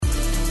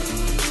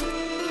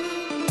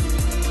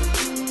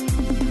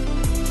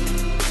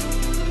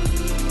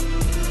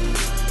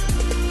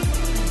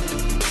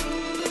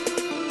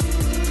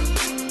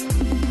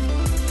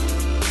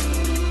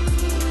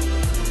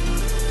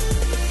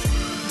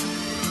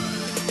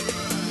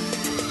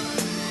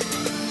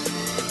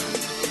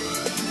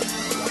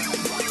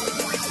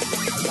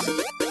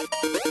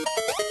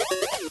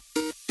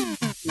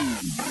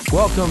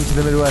Welcome to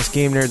the Midwest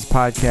Game Nerds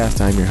podcast.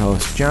 I'm your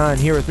host, John.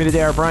 Here with me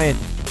today are Brian.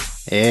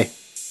 Hey.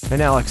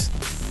 And Alex.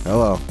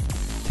 Hello.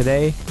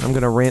 Today, I'm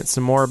going to rant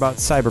some more about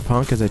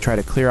Cyberpunk as I try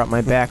to clear out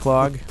my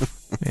backlog.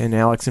 And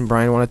Alex and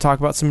Brian want to talk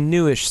about some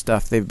newish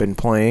stuff they've been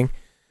playing.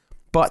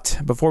 But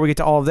before we get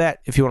to all of that,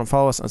 if you want to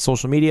follow us on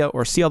social media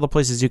or see all the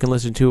places you can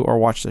listen to or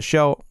watch the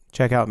show,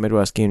 check out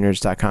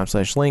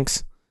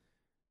MidwestGameNerds.com/links.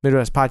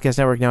 Midwest Podcast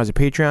Network now has a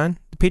Patreon.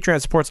 The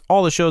Patreon supports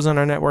all the shows on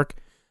our network.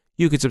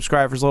 You can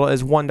subscribe for as little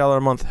as $1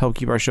 a month, help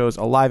keep our shows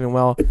alive and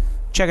well.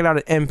 Check it out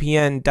at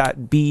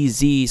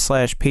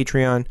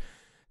mpn.bz/Patreon.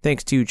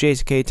 Thanks to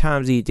Jason K,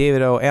 Tom Z,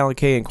 David O, Alan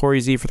K, and Corey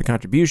Z for the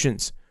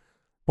contributions.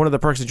 One of the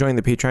perks of joining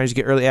the Patreon is you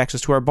get early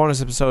access to our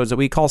bonus episodes that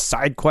we call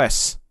side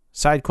quests.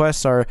 Side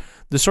quests are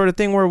the sort of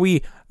thing where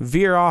we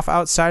veer off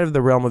outside of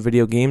the realm of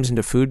video games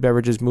into food,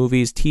 beverages,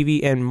 movies,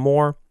 TV, and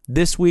more.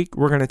 This week,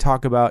 we're going to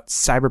talk about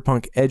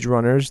Cyberpunk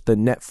Edgerunners, the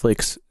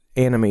Netflix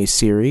anime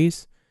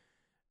series.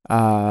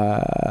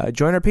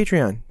 Join our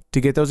Patreon to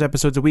get those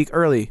episodes a week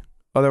early.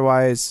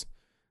 Otherwise,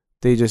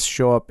 they just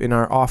show up in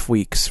our off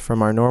weeks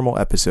from our normal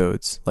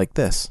episodes like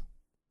this.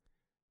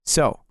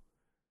 So,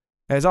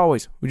 as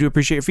always, we do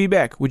appreciate your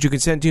feedback, which you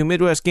can send to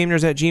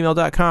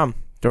midwestgameners@gmail.com.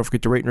 Don't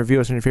forget to rate and review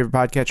us on your favorite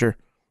podcatcher.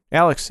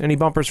 Alex, any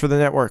bumpers for the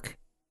network?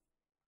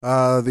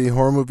 The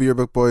Horror Movie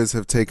Yearbook Boys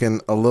have taken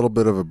a little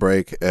bit of a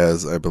break,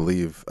 as I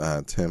believe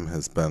Tim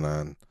has been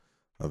on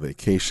a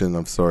vacation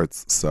of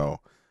sorts. So,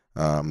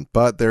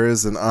 but there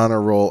is an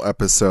honor roll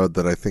episode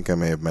that I think I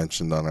may have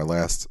mentioned on our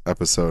last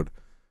episode,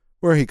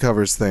 where he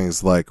covers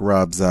things like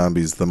Rob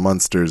Zombie's The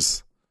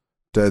Munsters,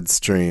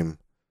 Deadstream,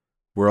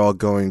 We're All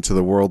Going to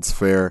the World's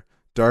Fair,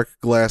 Dark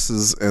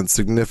Glasses, and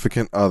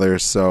Significant Other.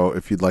 So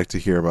if you'd like to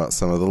hear about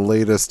some of the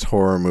latest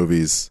horror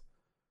movies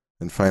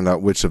and find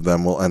out which of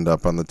them will end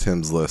up on the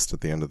Tim's list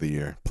at the end of the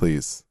year,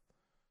 please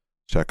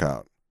check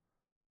out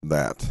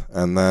that.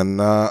 And then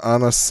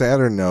on a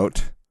sadder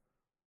note,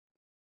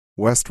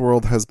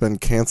 Westworld has been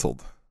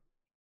canceled.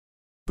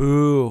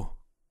 Boo.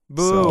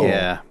 Boo. So,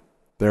 Yeah.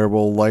 there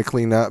will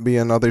likely not be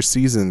another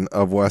season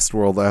of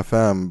Westworld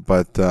FM,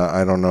 but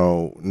I don't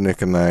know.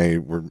 Nick and I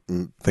were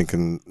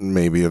thinking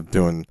maybe of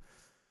doing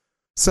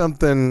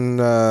something,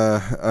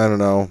 I don't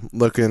know,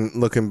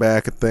 looking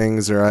back at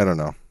things, or I don't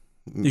know.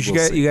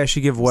 You guys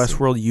should give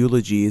Westworld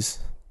eulogies.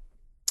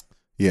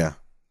 Yeah,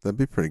 that'd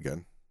be pretty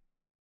good.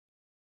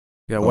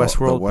 Yeah,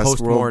 Westworld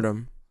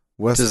post-mortem.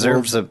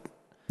 Deserves a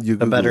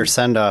better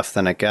send-off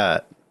than it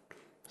got.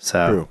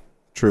 So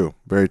True.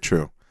 Very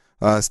true.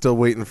 Still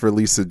waiting for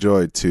Lisa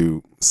Joy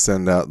to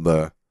send out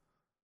the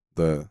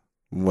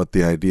what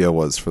the idea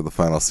was for the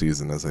final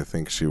season, as I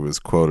think she was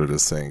quoted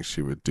as saying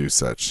she would do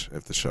such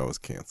if the show was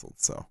canceled.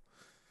 So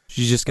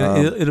She's just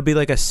gonna. It'll be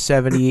like a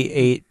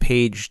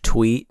 78-page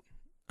tweet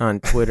on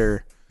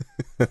Twitter,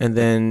 and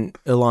then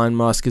Elon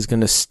Musk is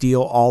gonna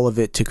steal all of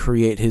it to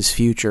create his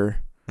future.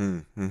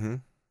 Mm-hmm.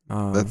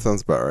 That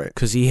sounds about right.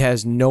 Because he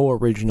has no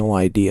original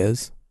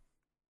ideas.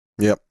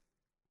 Yep.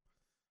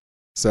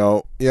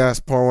 So, yes,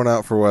 pour one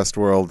out for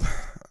Westworld.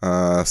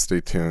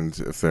 Stay tuned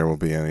if there will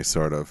be any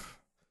sort of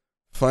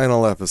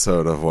final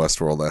episode of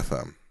Westworld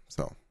FM.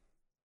 So,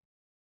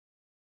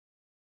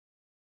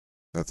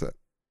 that's it.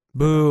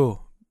 Boo.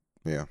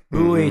 Yeah.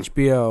 Boo,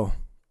 HBO.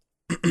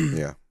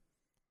 Yeah.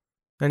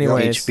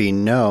 Anyways. HB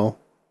no.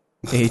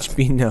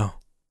 HB no.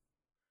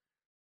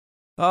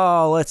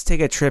 Oh, let's take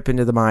a trip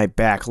into my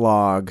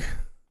backlog.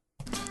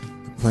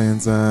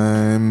 Plans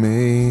I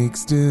make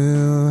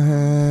still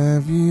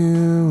have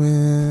you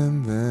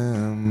in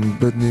them,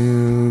 but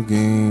new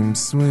games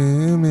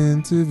swim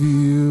into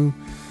view,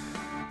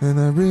 and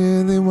I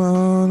really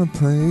want to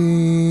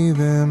play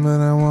them, but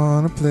I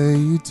want to play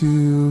you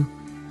too.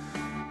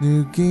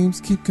 New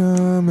games keep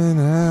coming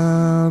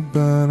out,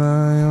 but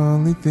I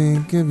only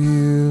think of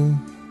you.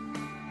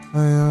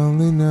 I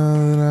only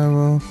know that I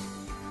will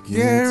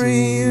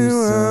carry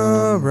you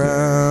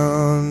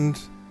around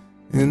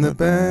in the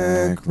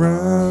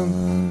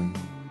background.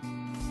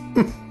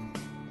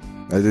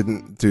 I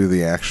didn't do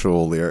the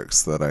actual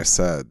lyrics that I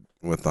said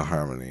with the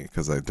harmony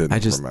because I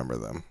didn't remember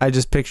them. I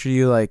just picture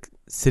you like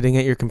sitting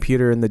at your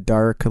computer in the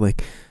dark,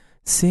 like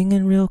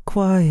singing real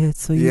quiet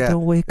so you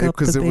don't wake up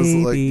the baby. Because it was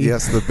like,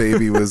 yes, the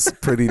baby was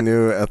pretty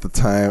new at the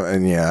time,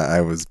 and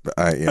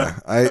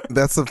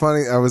that's the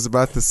funny. I was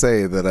about to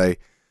say that I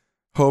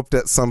hoped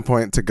at some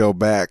point to go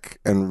back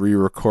and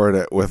re-record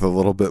it with a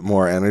little bit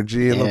more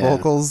energy in the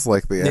vocals,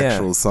 like the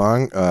actual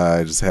song.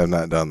 I just have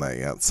not done that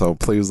yet, so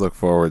please look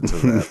forward to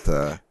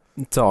that.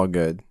 It's all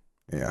good.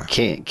 Yeah,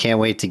 can't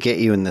wait to get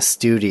you in the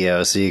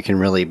studio so you can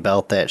really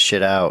belt that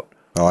shit out.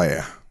 Oh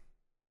yeah.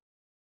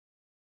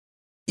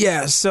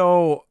 Yeah.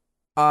 So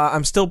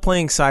I'm still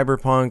playing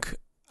Cyberpunk.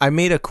 I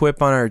made a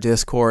quip on our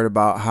Discord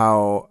about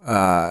how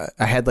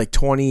I had like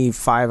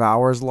 25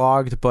 hours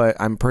logged, but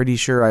I'm pretty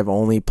sure I've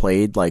only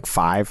played like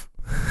 5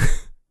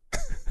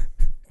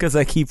 because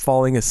I keep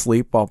falling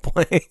asleep while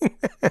playing.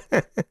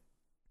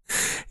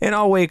 And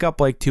I'll wake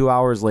up like 2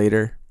 hours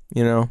later,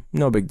 you know,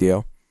 no big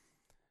deal.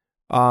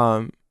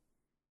 But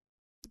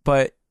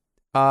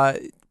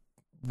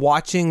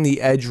watching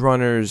the Edge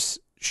Runners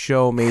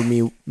show made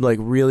me like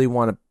really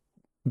want to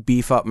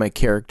beef up my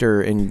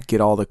character and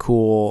get all the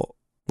cool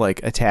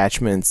like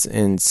attachments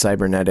and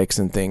cybernetics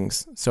and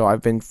things. So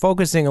I've been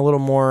focusing a little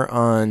more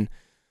on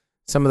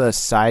some of the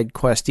side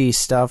questy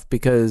stuff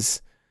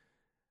because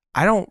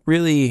I don't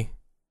really.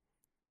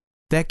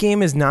 That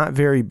game is not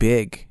very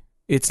big.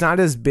 It's not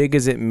as big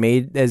as they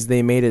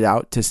made it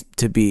out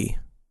to be,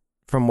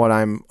 from what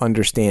I'm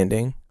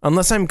understanding.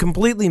 Unless I'm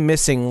completely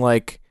missing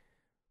like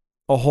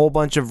a whole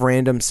bunch of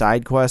random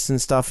side quests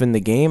and stuff in the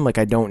game, like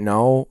I don't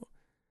know.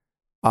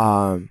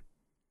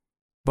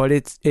 But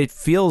it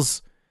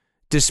feels,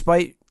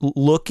 despite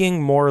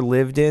looking more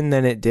lived in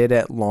than it did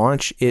at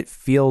launch, it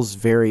feels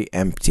very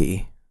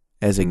empty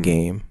as a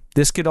game.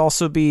 This could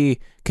also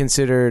be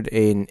considered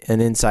an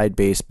Inside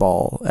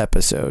Baseball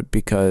episode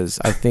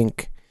because I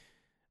think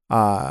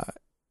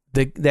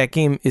that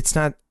game it's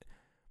not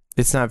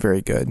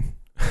very good.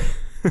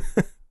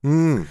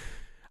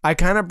 I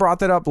kind of brought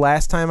that up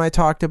last time I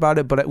talked about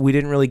it, but we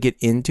didn't really get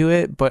into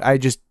it. But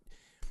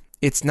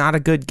it's not a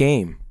good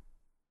game.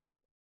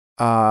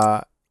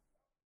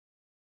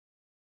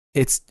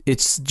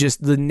 It's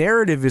just the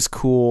narrative is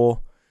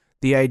cool,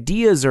 the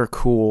ideas are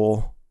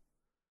cool.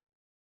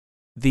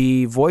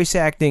 The voice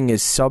acting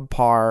is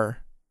subpar.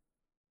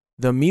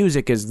 The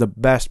music is the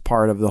best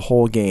part of the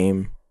whole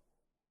game.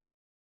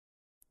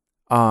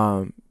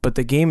 But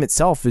the game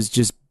itself is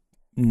just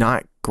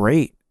not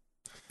great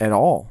at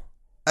all.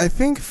 I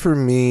think for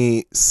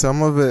me,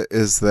 some of it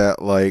is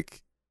that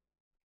like,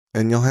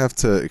 and you'll have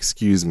to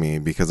excuse me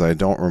because I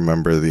don't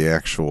remember the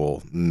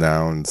actual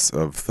nouns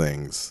of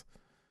things,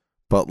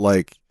 but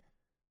like,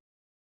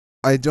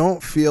 I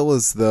don't feel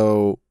as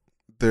though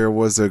there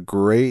was a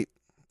great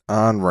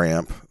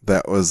on-ramp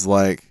that was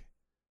like,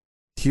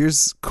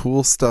 here's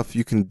cool stuff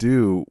you can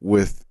do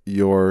with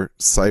your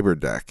cyber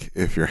deck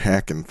if you're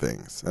hacking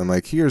things, and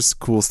like here's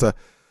cool stuff.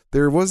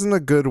 There wasn't a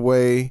good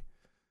way,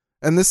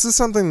 and this is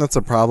something that's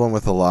a problem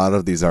with a lot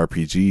of these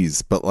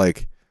RPGs, but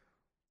like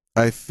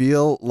I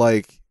feel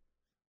like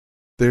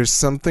there's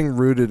something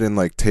rooted in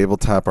like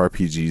tabletop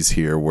RPGs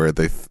here where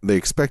they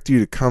expect you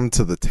to come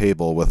to the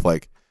table with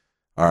like,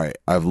 all right,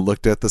 I've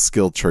looked at the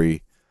skill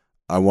tree,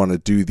 I want to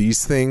do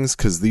these things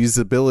because these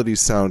abilities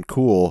sound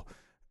cool,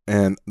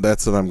 and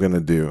that's what I'm going to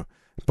do.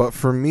 But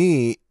for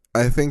me,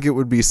 I think it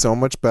would be so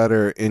much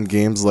better in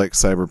games like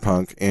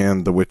Cyberpunk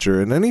and The Witcher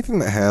and anything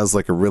that has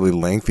like a really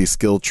lengthy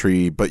skill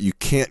tree, but you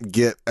can't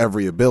get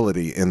every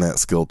ability in that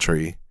skill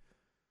tree,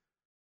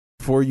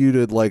 for you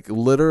to like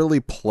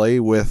literally play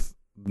with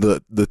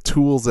the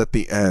tools at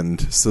the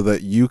end so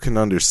that you can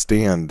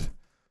understand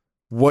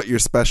what you're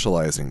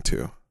specializing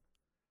to.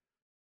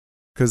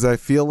 Because I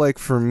feel like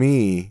for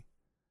me,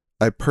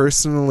 I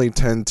personally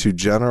tend to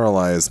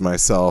generalize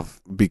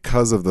myself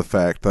because of the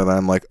fact that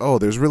I'm like, oh,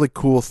 there's really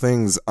cool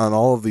things on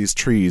all of these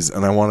trees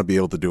and I want to be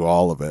able to do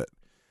all of it.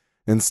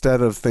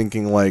 Instead of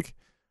thinking like,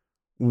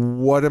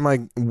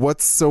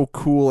 what's so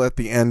cool at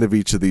the end of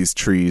each of these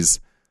trees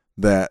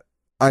that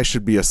I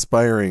should be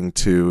aspiring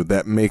to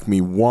that make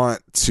me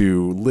want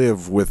to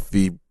live with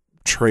the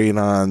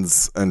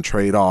trade-ons and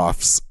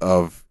trade-offs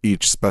of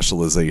each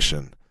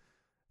specialization.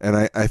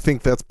 And I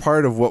think that's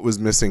part of what was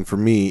missing for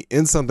me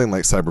in something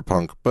like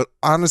Cyberpunk, but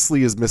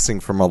honestly is missing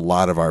from a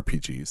lot of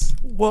RPGs.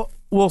 Well,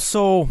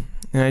 so,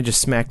 and I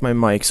just smacked my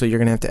mic, so you're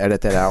going to have to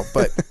edit that out,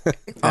 but...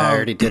 I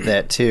already did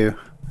that too.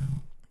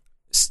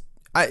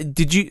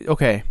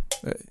 Okay.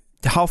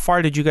 How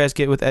far did you guys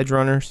get with Edge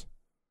Runners?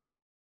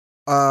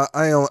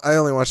 I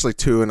only watched like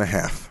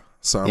 2.5.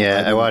 So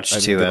I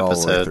watched 2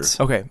 episodes.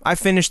 Okay, I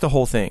finished the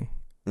whole thing.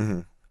 Mm-hmm.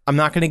 I'm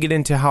not going to get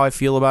into how I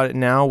feel about it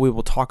now. We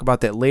will talk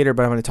about that later,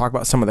 but I'm going to talk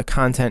about some of the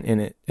content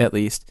in it, at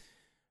least.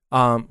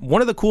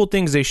 One of the cool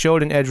things they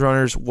showed in Edge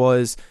Runners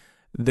was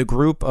the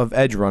group of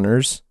Edge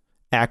Runners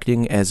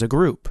acting as a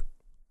group,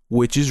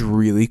 which is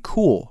really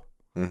cool.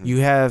 Mm-hmm. You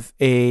have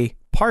a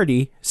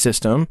party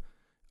system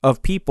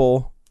of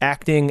people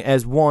acting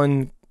as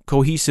one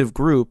cohesive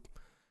group.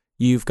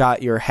 You've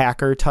got your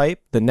hacker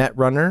type, the net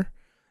runner,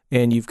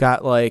 and you've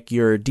got like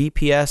your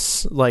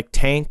DPS, like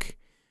tank,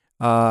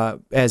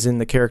 as in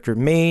the character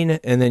main,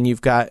 and then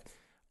you've got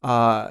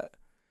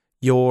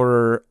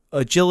your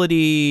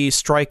agility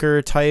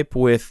striker type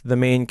with the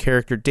main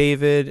character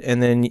David,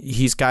 and then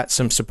he's got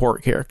some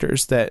support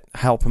characters that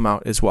help him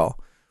out as well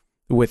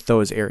with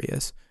those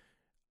areas.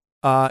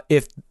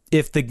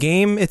 If the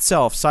game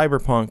itself,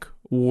 Cyberpunk,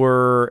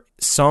 were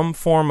some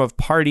form of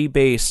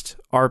party-based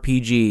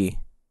RPG,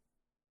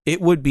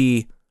 it would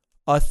be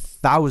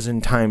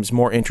 1,000 times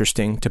more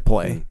interesting to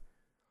play.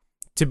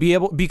 To be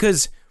able,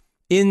 because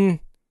in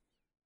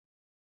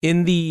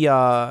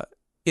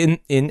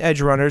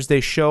Edge Runners,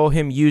 they show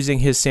him using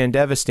his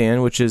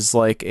Sandevistan, which is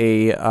like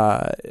an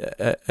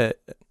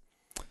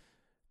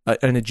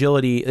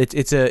agility.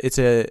 It's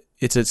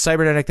a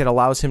cybernetic that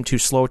allows him to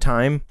slow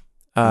time,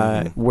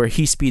 where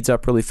he speeds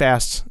up really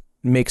fast,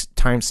 makes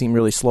time seem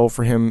really slow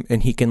for him,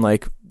 and he can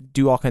like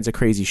do all kinds of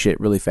crazy shit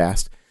really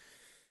fast.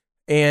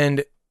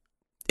 And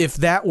if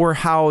that were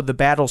how the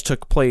battles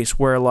took place,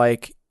 where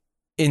like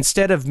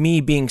instead of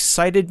me being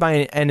sighted by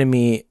an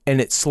enemy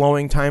and it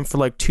slowing time for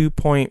like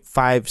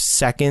 2.5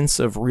 seconds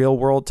of real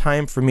world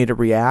time for me to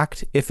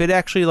react, if it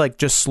actually like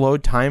just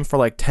slowed time for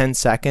like 10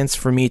 seconds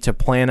for me to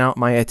plan out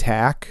my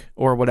attack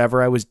or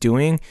whatever I was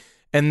doing,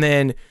 and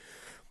then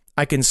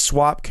I can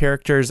swap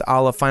characters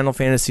a la Final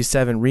Fantasy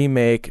VII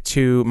Remake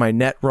to my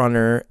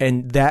Netrunner,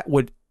 and that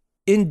would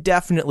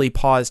indefinitely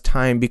pause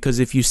time, because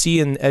if you see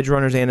in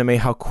Edgerunners anime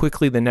how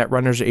quickly the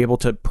Netrunners are able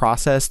to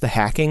process the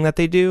hacking that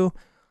they do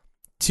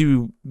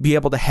to be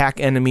able to hack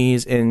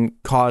enemies and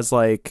cause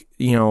like,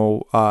 you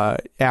know,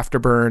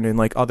 afterburn and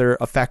like other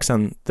effects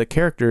on the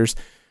characters,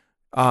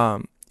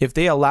 if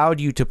they allowed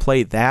you to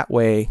play that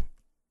way,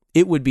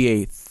 it would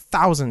be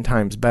 1,000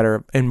 times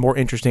better and more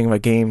interesting of a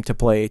game to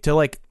play,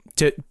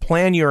 to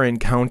plan your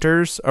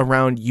encounters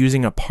around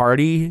using a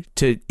party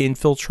to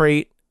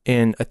infiltrate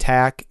and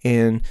attack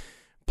and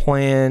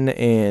plan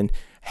and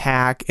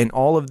hack and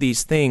all of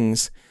these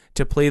things.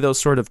 To play those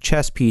sort of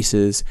chess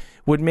pieces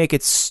would make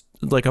it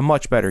like a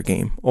much better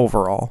game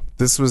overall.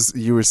 This was,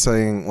 you were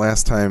saying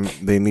last time,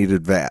 they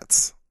needed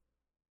VATs.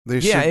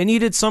 It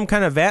needed some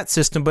kind of VAT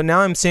system, but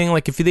now I'm saying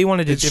like if they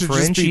wanted to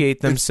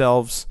differentiate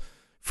themselves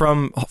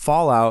from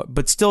Fallout,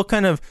 but still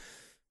kind of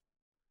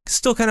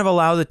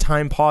allow the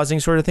time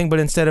pausing sort of thing, but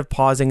instead of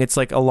pausing, it's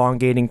like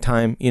elongating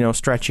time, you know,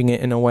 stretching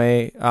it in a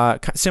way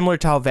similar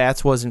to how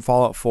VATS was in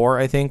Fallout 4,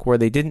 I think, where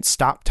they didn't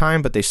stop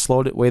time, but they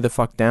slowed it way the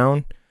fuck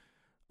down.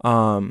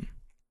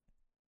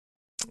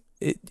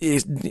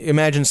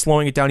 Imagine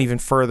slowing it down even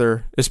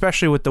further,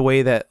 especially with the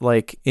way that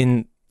like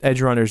in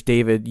Edgerunners,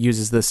 David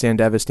uses the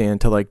Sandevistan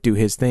to like do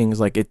his things,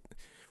 like it,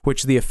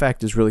 which the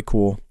effect is really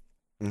cool.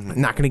 Mm-hmm.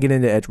 Not going to get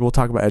into Edge. We'll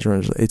talk about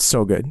Edgerunners. It's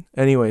so good.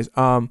 Anyways,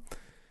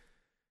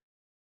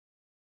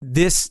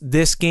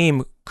 this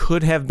game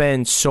could have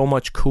been so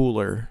much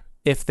cooler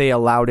if they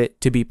allowed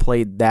it to be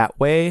played that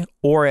way,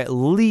 or at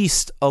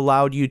least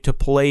allowed you to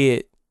play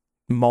it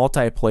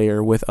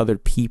multiplayer with other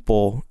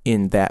people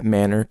in that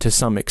manner to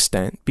some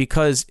extent,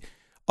 because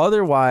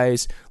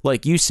otherwise,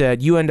 like you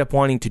said, you end up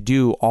wanting to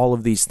do all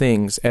of these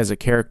things as a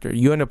character.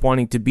 You end up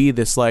wanting to be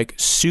this like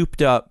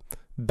souped up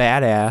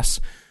badass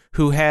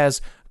who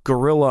has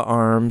gorilla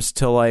arms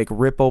to like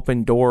rip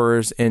open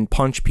doors and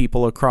punch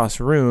people across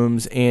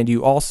rooms, and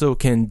you also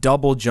can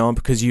double jump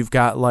because you've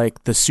got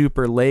like the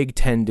super leg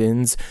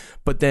tendons,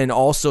 but then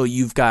also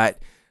you've got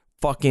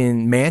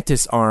fucking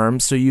mantis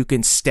arms so you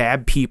can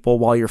stab people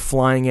while you're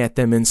flying at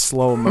them in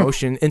slow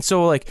motion. And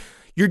so like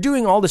you're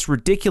doing all this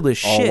ridiculous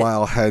shit all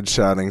while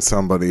headshotting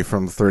somebody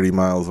from 30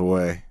 miles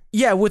away.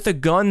 Yeah, with a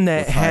gun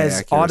that has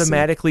accuracy,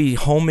 automatically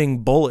homing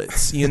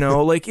bullets, you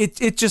know? Like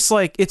it just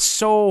like, it's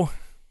so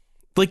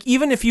like,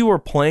 even if you were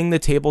playing the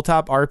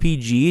tabletop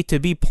RPG, to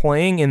be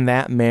playing in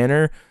that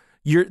manner,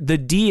 the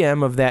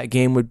DM of that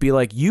game would be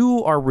like,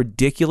 you are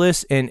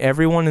ridiculous and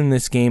everyone in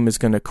this game is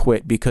going to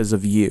quit because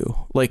of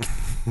you. Like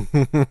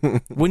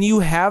when you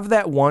have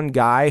that one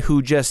guy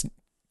who just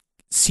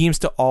seems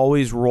to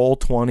always roll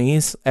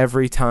 20s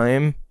every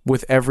time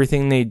with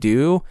everything they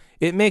do,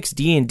 it makes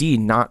D&D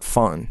not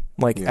fun,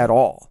 at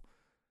all.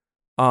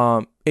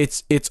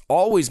 It's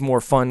always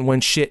more fun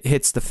when shit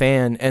hits the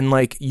fan and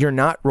like you're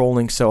not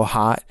rolling so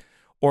hot,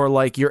 or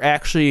like you're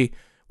actually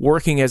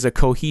working as a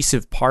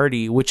cohesive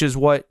party, which is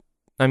what,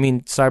 I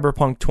mean,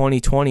 Cyberpunk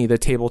 2020, the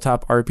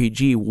tabletop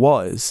RPG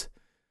was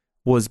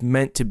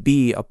meant to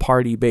be a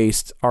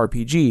party-based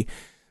RPG.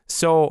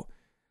 So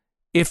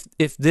if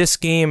this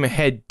game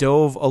had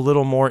dove a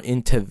little more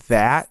into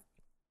that,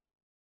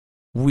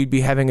 we'd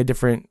be having a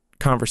different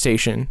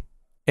conversation.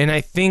 And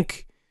I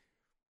think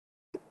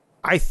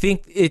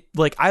it,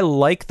 like, I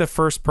like the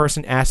first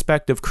person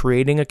aspect of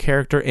creating a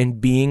character and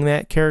being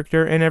that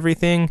character and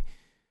everything.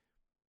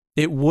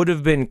 It would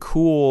have been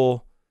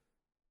cool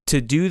to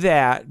do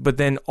that, but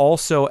then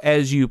also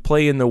as you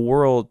play in the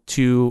world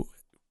to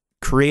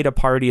create a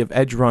party of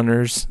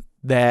Edgerunners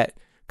that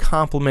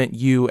complement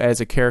you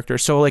as a character.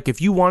 So like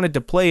if you wanted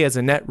to play as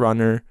a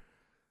Netrunner,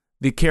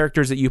 the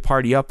characters that you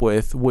party up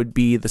with would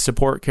be the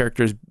support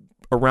characters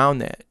around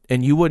that,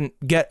 and you wouldn't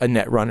get a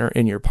Netrunner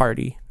in your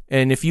party.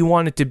 And if you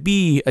wanted to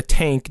be a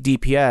tank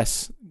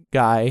DPS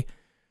guy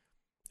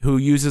who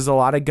uses a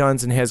lot of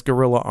guns and has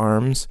gorilla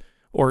arms,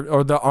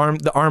 or the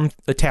arm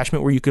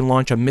attachment where you can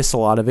launch a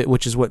missile out of it,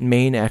 which is what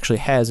Main actually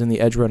has in the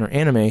Edgerunner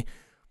anime,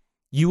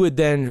 you would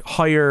then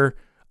hire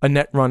a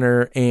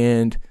Netrunner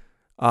and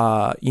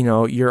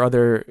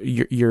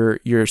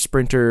your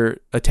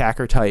sprinter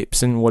attacker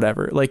types and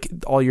whatever, like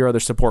all your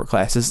other support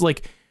classes.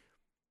 Like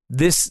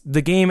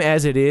the game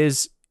as it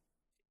is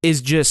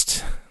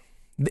just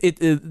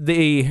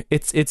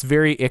it's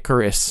very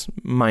Icarus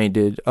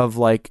minded, of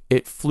like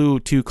it flew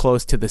too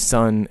close to the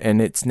sun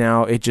and it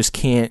just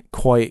can't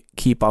quite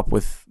keep up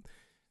with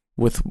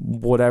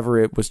whatever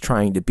it was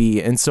trying to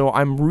be. And so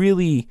I'm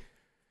really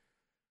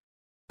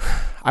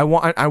I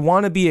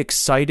want to be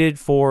excited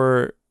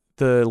for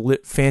the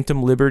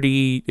Phantom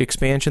Liberty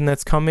expansion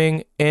that's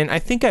coming, and I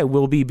think I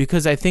will be,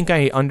 because I think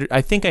I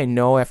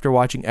know after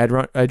watching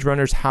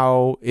Edgerunners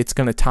how it's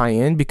going to tie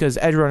in, because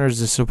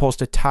Edgerunners is supposed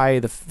to tie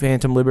the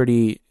Phantom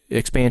Liberty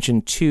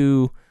expansion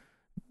to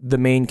the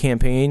main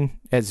campaign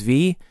as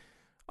V.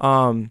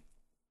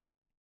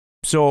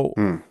 So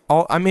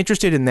I'm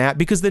interested in that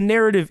because the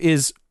narrative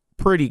is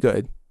pretty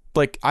good.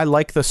 Like, I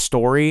like the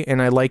story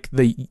and I like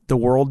the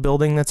world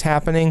building that's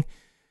happening.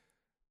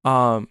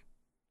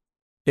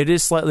 It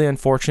is slightly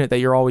unfortunate that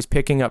you're always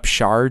picking up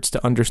shards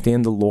to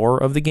understand the lore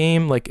of the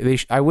game. Like,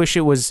 I wish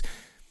it was...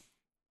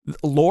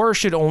 Lore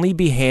should only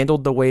be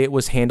handled the way it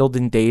was handled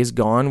in Days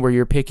Gone, where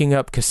you're picking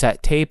up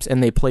cassette tapes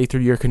and they play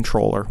through your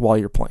controller while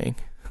you're playing.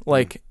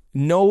 Like,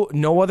 no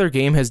other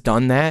game has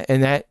done that,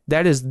 and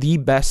that is the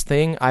best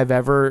thing I've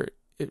ever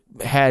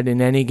had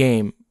in any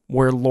game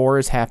where lore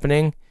is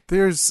happening.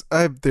 There's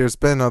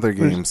been other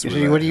games.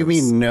 What do you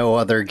mean no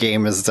other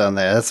game has done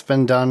that? It's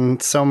been done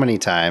so many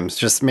times,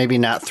 just maybe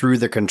not through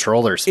the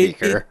controller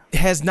speaker. It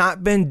has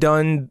not been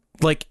done.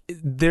 Like,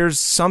 there's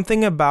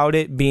something about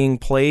it being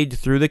played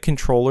through the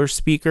controller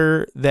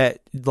speaker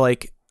that,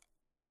 like,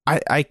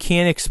 I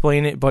can't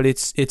explain it, but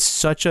it's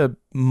such a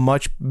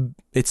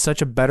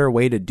better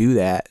way to do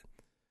that.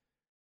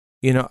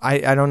 You know,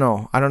 I don't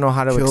know. I don't know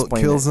how to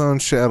explain it. Killzone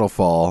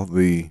Shadowfall,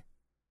 the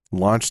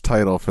launch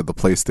title for the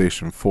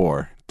PlayStation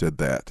 4, did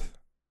that.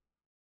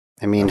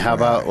 I mean, how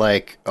about,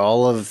 like,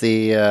 all of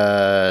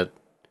the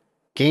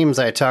games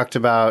I talked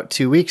about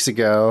 2 weeks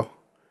ago?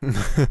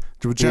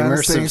 John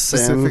is saying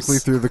specifically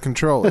through the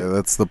controller.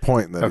 That's the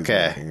point that he's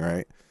making,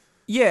 right?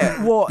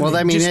 Yeah, well,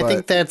 I mean, I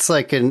think that's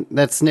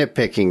that's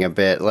nitpicking a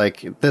bit.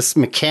 Like, this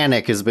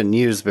mechanic has been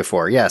used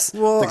before. Yes,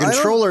 the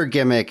controller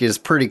gimmick is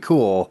pretty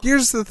cool.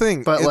 Here's the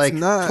thing, but like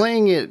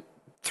playing it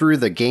through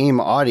the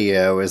game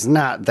audio is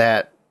not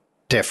that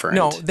different.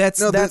 No, that's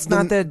not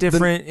that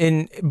different.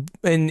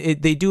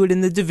 They do it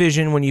in the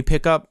Division when you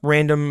pick up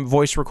random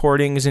voice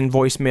recordings and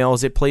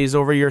voicemails. It plays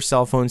over your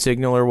cell phone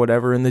signal or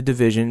whatever in the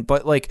Division.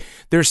 But like,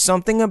 there's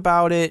something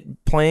about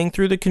it playing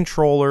through the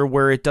controller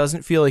where it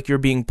doesn't feel like you're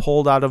being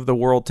pulled out of the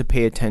world to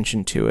pay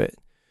attention to it.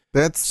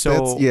 That's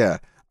the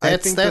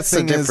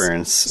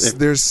difference.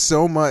 There's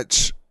so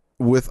much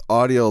with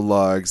audio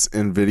logs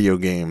in video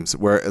games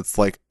where it's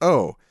like,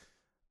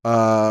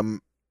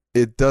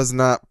 it does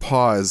not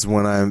pause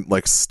when I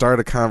like start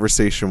a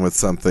conversation with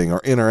something or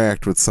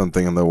interact with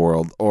something in the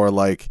world, or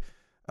like,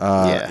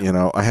 you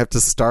know, I have to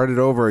start it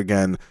over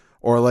again,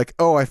 or like,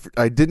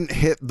 I didn't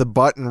hit the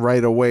button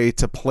right away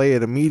to play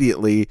it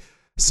immediately,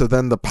 so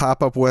then the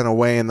pop-up went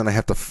away and then I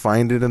have to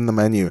find it in the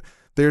menu.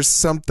 There's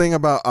something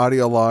about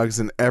audio logs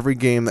in every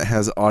game that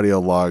has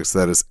audio logs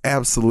that is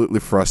absolutely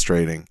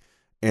frustrating,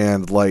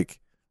 and like,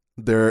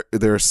 there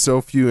are so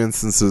few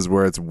instances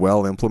where it's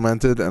well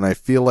implemented, and I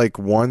feel like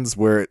ones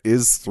where it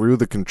is through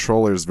the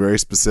controllers very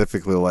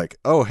specifically, like,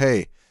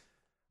 hey,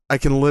 I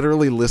can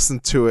literally listen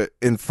to it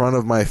in front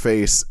of my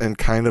face and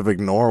kind of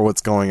ignore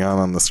what's going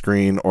on the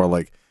screen, or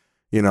like,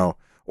 you know,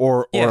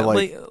 or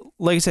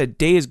like I said,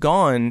 Days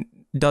Gone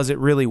does it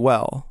really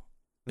well.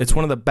 It's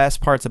one of the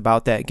best parts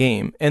about that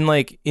game. And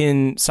like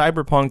in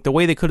Cyberpunk, the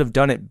way they could have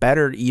done it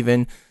better,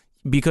 even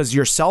because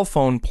your cell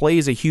phone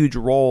plays a huge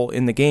role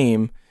in the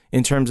game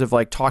in terms of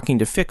like talking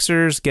to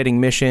fixers, getting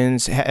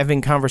missions,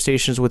 having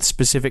conversations with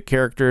specific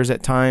characters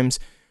at times.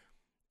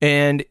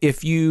 And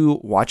if you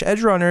watch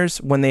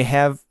Edgerunners, when they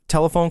have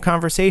telephone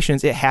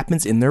conversations, it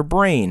happens in their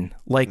brain.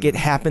 Like, it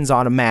happens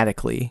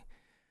automatically.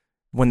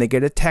 When they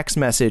get a text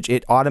message,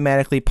 it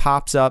automatically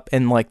pops up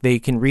and like they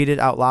can read it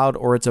out loud,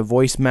 or it's a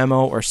voice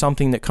memo or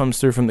something that comes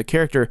through from the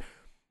character.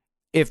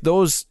 If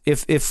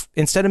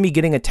instead of me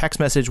getting a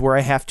text message where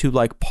I have to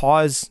like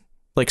pause,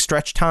 like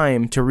stretch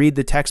time to read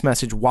the text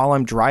message while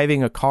I'm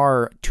driving a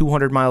car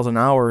 200 miles an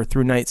hour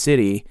through Night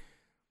City,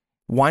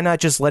 why not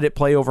just let it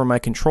play over my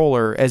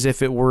controller as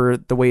if it were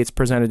the way it's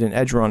presented in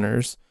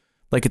Edgerunners,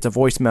 like it's a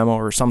voice memo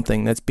or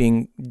something that's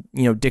being,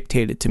 you know,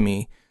 dictated to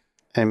me?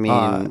 I mean,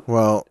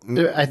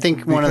 I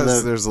think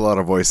there's a lot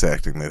of voice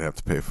acting they'd have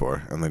to pay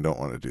for, and they don't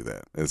want to do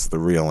that. It's the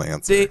real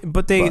answer.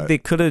 They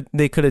could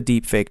have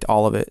deep faked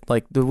all of it.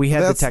 Like, we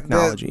had the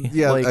technology.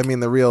 Like, I mean,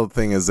 the real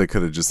thing is they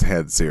could have just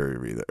had Siri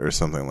read it or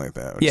something like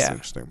that, which is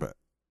interesting. But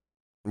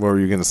what were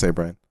you going to say,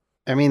 Brian?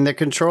 I mean, the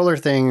controller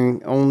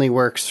thing only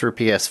works through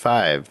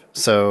PS5,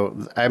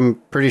 so I'm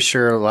pretty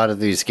sure a lot of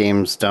these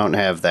games don't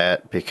have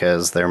that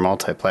because they're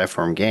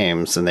multi-platform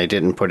games, and they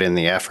didn't put in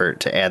the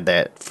effort to add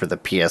that for the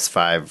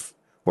PS5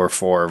 or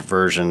 4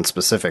 version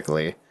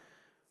specifically.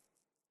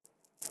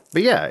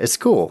 But yeah, it's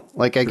cool.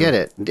 Like, I get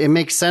it. It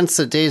makes sense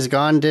that Days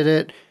Gone did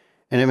it,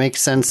 and it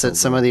makes sense that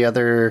some of the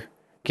other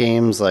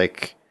games,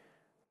 like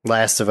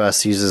Last of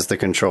Us, uses the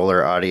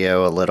controller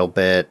audio a little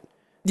bit.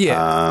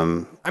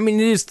 Yeah. I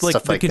mean, it is like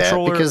stuff the like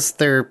controller, that, because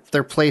they're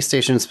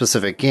PlayStation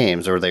specific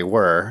games, or they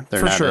were.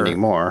 They're not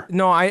anymore.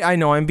 No, I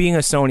know. I'm being a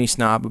Sony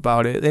snob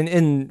about it,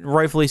 and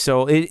rightfully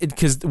so.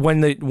 Because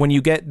when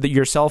you get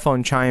your cell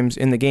phone chimes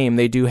in the game,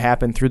 they do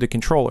happen through the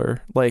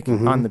controller, like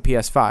on the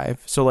PS5.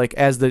 So like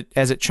as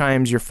it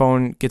chimes, your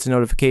phone gets a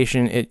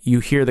notification. You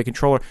hear the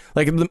controller.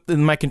 Like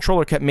my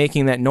controller kept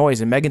making that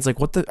noise, and Megan's like,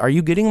 "What the? Are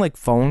you getting like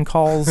phone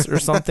calls or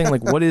something?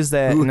 Like what is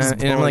that?" And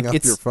I'm like,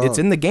 "It's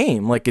in the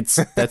game. Like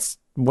that's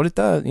what it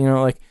does, you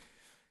know, like."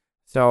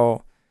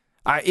 So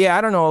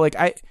I don't know. Like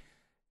I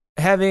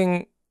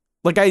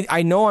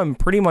know I'm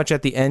pretty much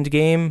at the end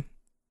game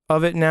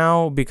of it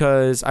now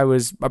because I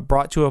was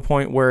brought to a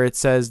point where it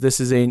says this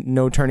is a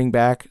no turning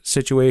back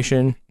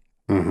situation.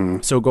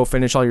 Mm-hmm. So go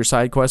finish all your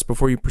side quests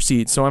before you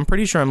proceed. So I'm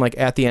pretty sure I'm like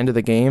at the end of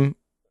the game.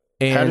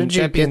 And how did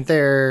you get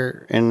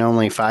there in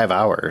only 5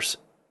 hours?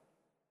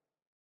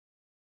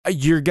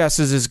 Your guess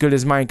is as good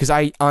as mine because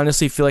I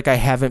honestly feel like I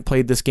haven't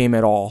played this game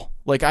at all.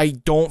 Like I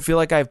don't feel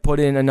like I've put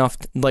in enough.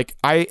 Like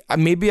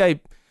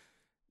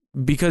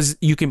because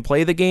you can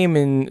play the game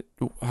in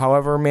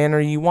however manner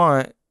you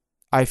want.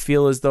 I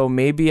feel as though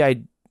maybe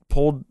I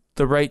pulled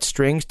the right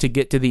strings to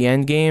get to the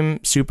end game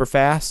super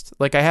fast.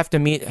 Like I have to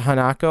meet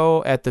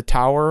Hanako at the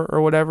tower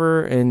or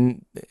whatever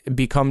and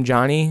become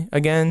Johnny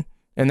again.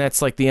 And that's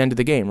like the end of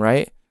the game,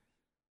 right?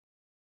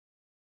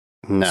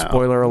 No.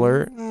 Spoiler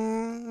alert. I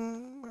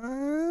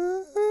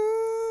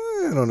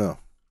don't know.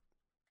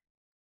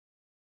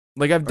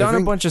 Like I've done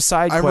a bunch of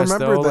side quests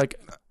though.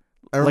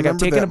 I've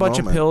taken a bunch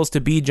of pills to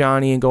be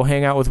Johnny and go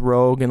hang out with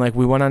Rogue, and like I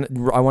went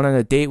on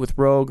a date with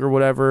Rogue or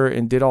whatever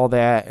and did all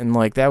that, and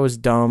like that was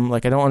dumb.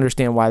 Like I don't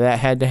understand why that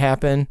had to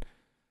happen,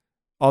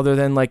 other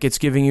than like it's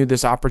giving you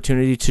this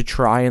opportunity to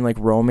try and like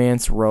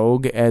romance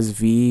Rogue as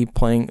V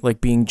playing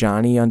like being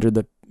Johnny under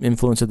the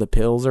influence of the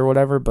pills or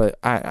whatever. But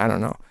I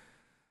don't know.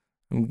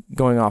 I'm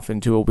going off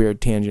into a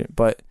weird tangent,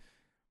 but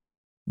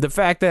the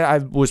fact that I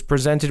was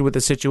presented with a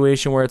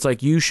situation where it's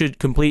like you should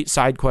complete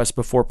side quests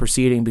before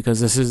proceeding because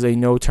this is a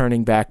no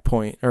turning back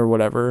point or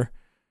whatever,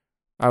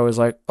 I was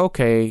like,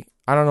 okay,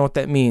 I don't know what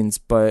that means,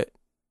 but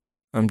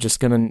I'm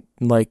just gonna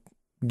like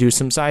do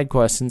some side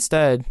quests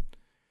instead.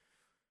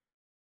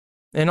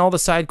 And all the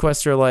side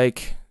quests are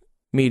like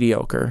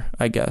mediocre,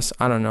 I guess.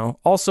 I don't know.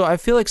 Also, I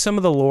feel like some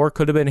of the lore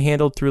could have been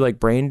handled through like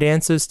brain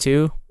dances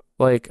too.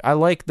 Like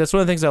that's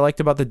one of the things I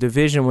liked about The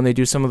Division when they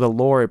do some of the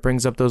lore. It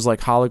brings up those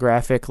like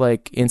holographic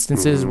like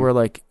instances where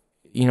like,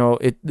 you know,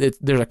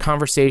 there's a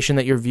conversation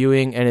that you're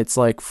viewing and it's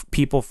like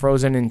people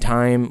frozen in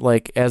time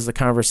like as the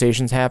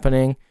conversation's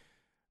happening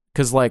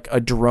because like a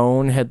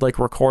drone had like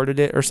recorded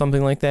it or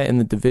something like that in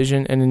The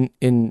Division. And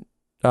in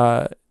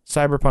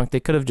Cyberpunk they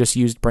could have just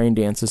used brain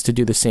dances to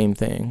do the same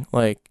thing,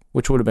 like,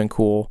 which would have been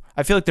cool.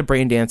 I feel like the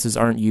brain dances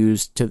aren't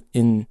used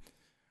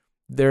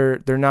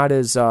they're not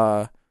as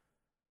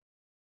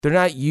they're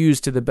not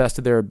used to the best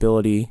of their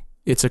ability.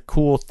 It's a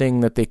cool thing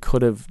that they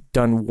could have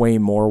done way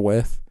more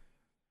with.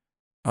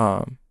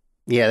 Yeah,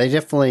 they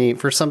definitely,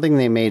 for something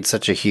they made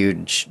such a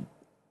huge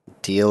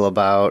deal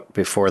about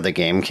before the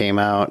game came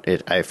out,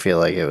 I feel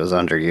like it was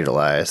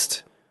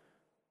underutilized.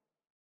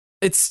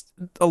 It's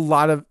a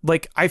lot of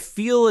like I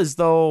feel as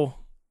though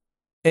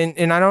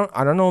and I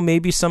don't know,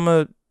 maybe some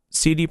of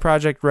CD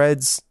Projekt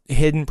Red's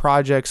hidden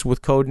projects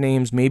with code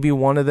names, maybe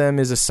one of them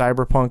is a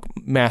Cyberpunk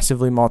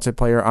massively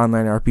multiplayer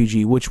online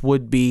RPG, which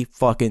would be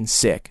fucking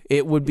sick.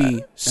 It would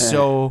be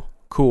so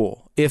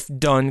cool if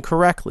done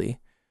correctly.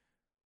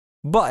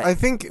 But I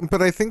think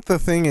the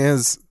thing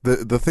is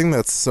the thing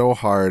that's so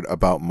hard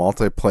about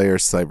multiplayer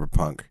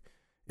Cyberpunk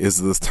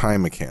is this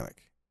time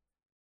mechanic.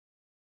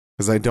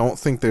 Because I don't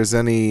think there's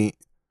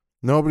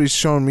nobody's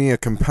shown me a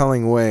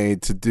compelling way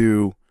to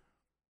do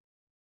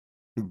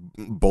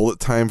bullet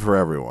time for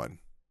everyone,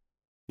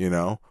 you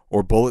know,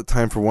 or bullet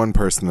time for one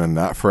person and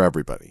not for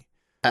everybody.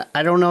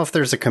 I don't know if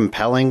there's a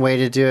compelling way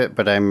to do it,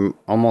 but I'm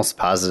almost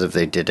positive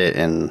they did it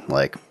in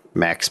like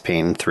Max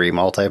Payne 3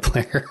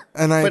 multiplayer.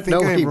 And I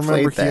think I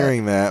remember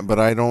hearing that, but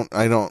I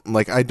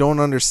don't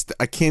understand.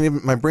 I can't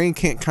even, my brain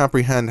can't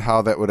comprehend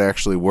how that would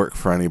actually work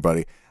for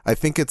anybody. I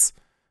think it's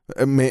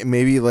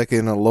maybe like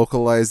in a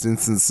localized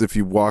instance, if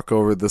you walk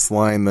over this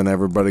line, then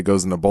everybody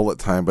goes into bullet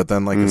time. But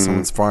then, like, if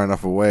someone's far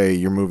enough away,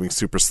 you're moving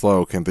super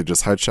slow. Can't they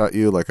just headshot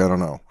you? Like, I don't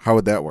know. How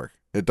would that work?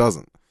 It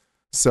doesn't.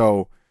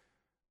 So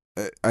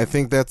I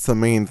think that's the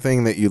main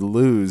thing that you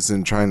lose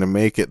in trying to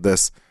make it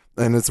this.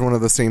 And it's one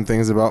of the same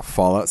things about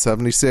Fallout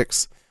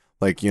 76.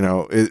 Like, you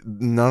know,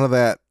 none of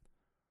that,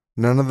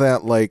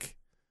 like,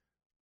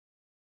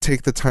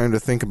 take the time to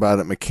think about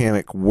it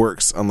mechanic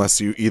works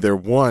unless you either,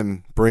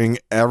 one, bring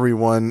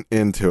everyone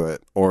into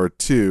it, or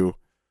two,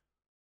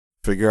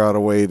 figure out a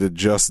way to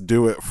just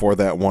do it for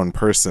that one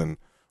person.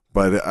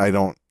 But I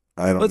don't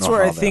that's know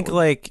where how I think would.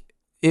 like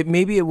it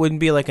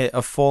wouldn't be like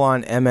a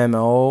full-on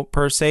MMO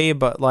per se,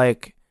 but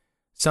like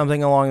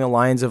something along the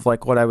lines of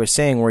like what I was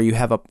saying, where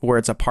where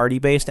it's a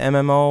party-based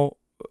MMO,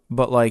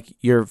 but like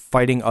you're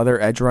fighting other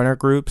edge runner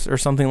groups or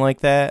something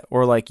like that,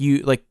 or like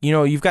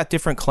you've got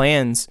different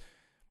clans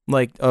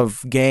like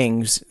of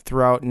gangs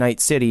throughout Night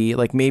City.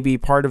 Like maybe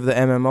part of the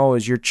MMO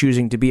is you're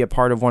choosing to be a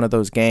part of one of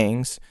those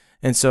gangs,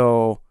 and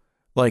so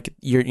like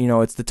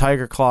it's the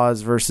Tiger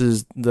Claws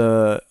versus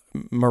the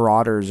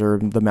Marauders or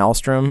the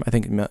Maelstrom. I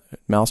think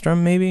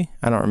Maelstrom, maybe,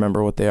 I don't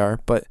remember what they are,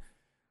 but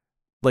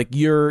like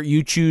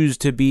you choose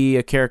to be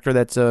a character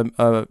that's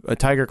a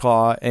Tiger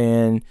Claw,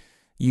 and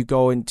you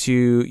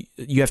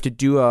have to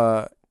do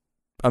a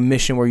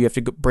mission where you have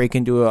to break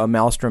into a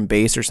Maelstrom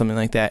base or something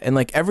like that, and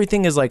like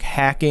everything is like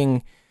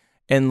hacking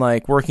and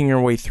like working your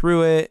way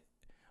through it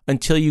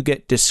until you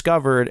get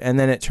discovered, and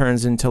then it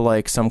turns into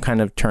like some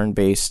kind of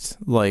turn-based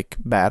like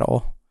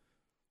battle.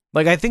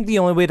 Like, I think the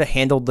only way to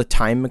handle the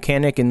time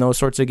mechanic in those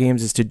sorts of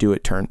games is to do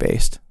it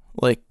turn-based.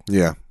 Like,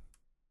 yeah.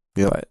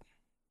 But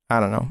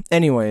I don't know.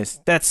 Anyways,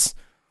 that's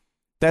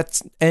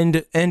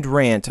end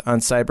rant on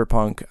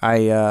Cyberpunk.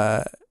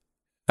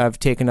 I've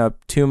taken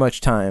up too much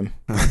time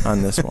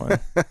on this one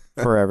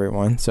for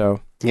everyone.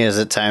 So Yeah, is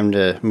it time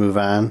to move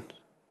on?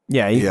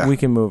 yeah, we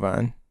can move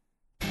on.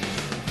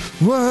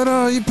 What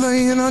are you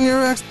playing on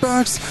your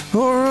Xbox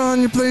or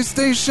on your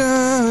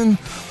PlayStation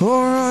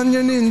or on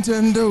your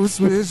Nintendo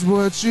Switch?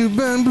 What you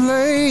been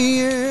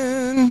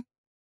playing?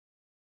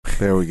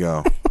 There we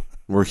go.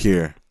 We're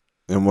here.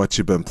 And what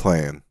you been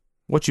playing?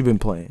 What you been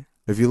playing?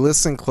 If you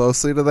listen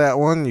closely to that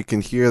one, you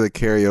can hear the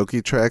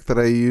karaoke track that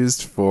I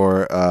used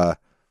for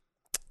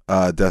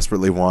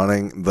Desperately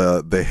Wanting.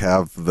 They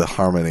have the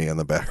harmony in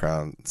the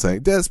background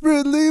saying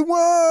Desperately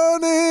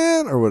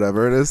Wanting or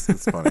whatever it is.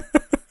 It's funny.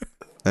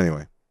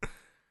 Anyway.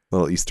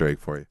 Little Easter egg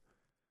for you.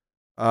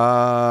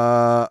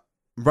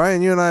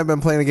 Brian, you and I have been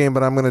playing a game,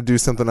 but I'm going to do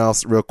something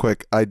else real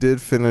quick. I did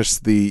finish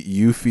the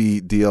Yuffie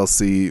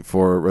DLC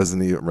for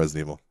Resident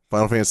Evil.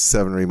 Final Fantasy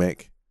VII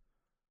Remake.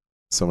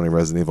 So many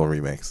Resident Evil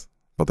remakes.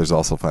 But there's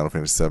also Final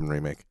Fantasy VII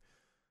Remake.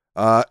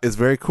 It's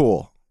very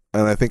cool.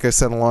 And I think I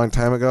said a long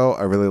time ago,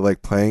 I really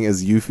like playing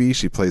as Yuffie.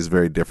 She plays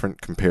very different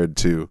compared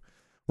to...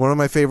 One of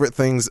my favorite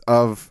things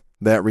of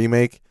that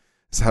remake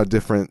is how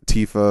different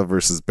Tifa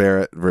versus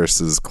Barrett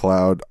versus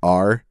Cloud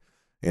are.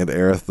 And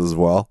Aerith as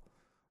well.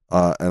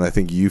 And I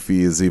think Yuffie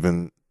is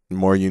even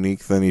more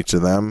unique than each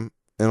of them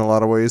in a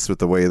lot of ways with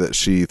the way that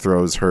she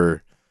throws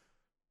her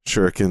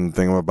shuriken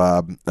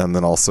thingamabob and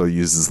then also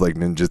uses like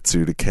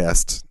ninjutsu to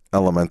cast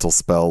elemental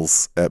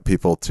spells at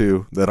people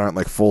too that aren't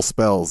like full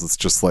spells. It's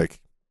just like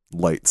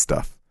light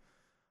stuff.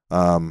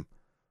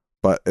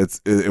 But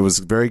it was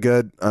very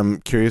good. I'm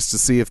curious to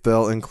see if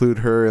they'll include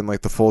her in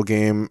like the full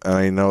game. And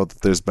I know that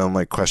there's been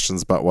like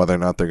questions about whether or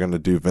not they're going to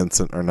do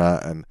Vincent or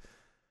not. And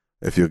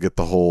if you'll get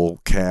the whole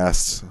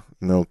cast,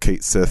 no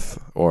Kate Sith,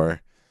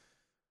 or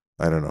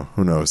I don't know.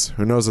 Who knows?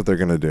 Who knows what they're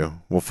going to do?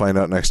 We'll find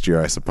out next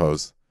year, I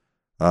suppose.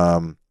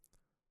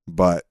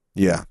 But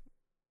yeah,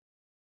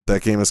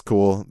 that game is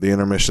cool. The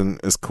intermission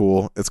is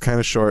cool. It's kind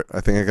of short.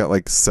 I think I got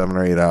like 7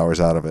 or 8 hours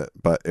out of it,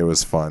 but it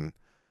was fun.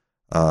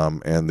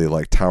 And the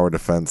like tower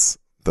defense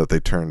that they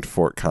turned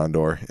Fort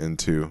Condor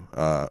into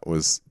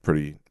was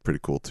pretty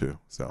cool too.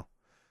 So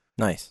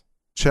nice.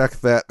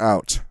 Check that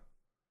out.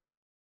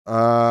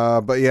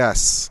 But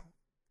yes,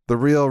 the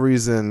real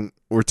reason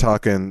we're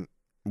talking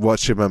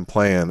what you've been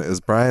playing is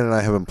Brian and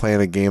I have been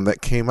playing a game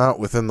that came out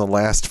within the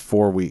last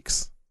 4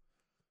 weeks.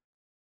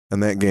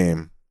 And that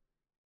game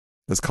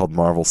is called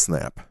Marvel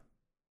Snap.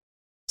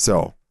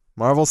 So,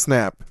 Marvel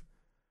Snap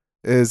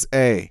is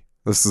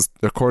this is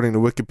according to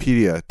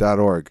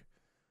wikipedia.org,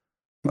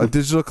 a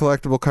digital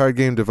collectible card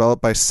game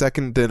developed by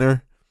Second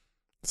Dinner.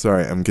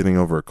 Sorry, I'm getting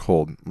over a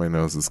cold. My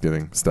nose is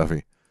getting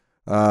stuffy.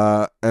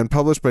 And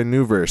published by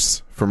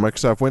Newverse for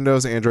Microsoft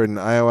Windows, Android, and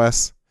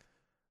iOS.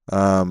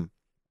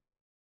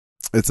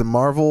 It's a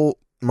Marvel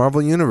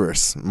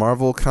universe,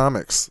 Marvel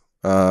Comics,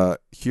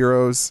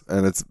 heroes,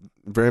 and it's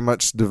very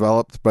much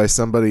developed by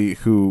somebody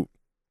who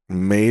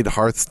made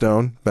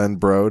Hearthstone, Ben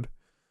Brode,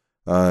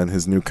 and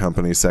his new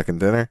company, Second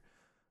Dinner.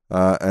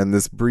 And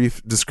this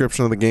brief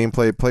description of the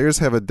gameplay: players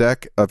have a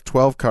deck of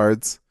 12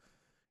 cards.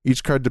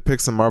 Each card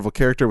depicts a Marvel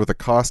character with a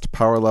cost,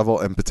 power level,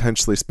 and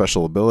potentially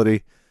special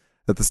ability.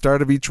 At the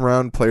start of each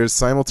round, players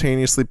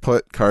simultaneously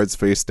put cards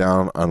face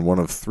down on one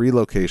of 3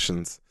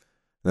 locations,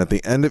 and at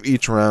the end of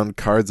each round,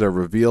 cards are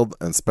revealed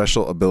and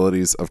special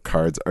abilities of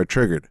cards are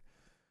triggered.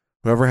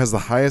 Whoever has the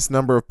highest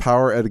number of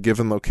power at a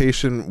given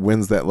location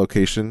wins that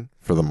location,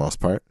 for the most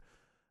part.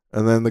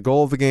 And then the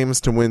goal of the game is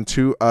to win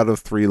 2 out of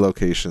 3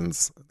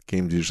 locations.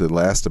 Games usually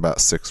last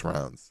about 6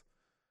 rounds.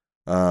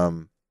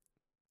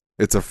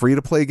 It's a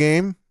free-to-play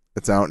game.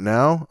 It's out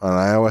now on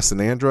iOS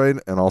and Android,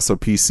 and also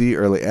PC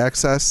early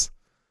access.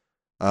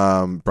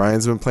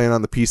 Brian's been playing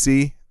on the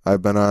PC.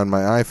 I've been on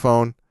my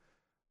iPhone.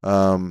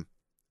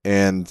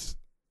 And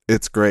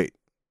it's great.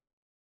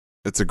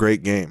 It's a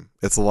great game.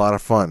 It's a lot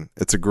of fun.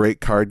 It's a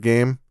great card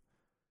game.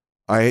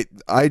 I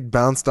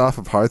bounced off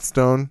of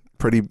Hearthstone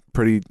pretty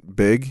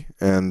big,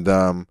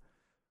 and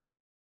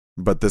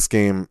but this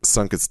game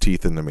sunk its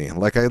teeth into me.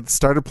 Like, I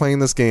started playing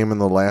this game in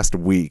the last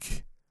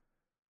week,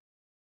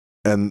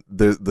 and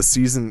the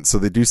season, so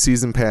they do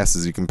season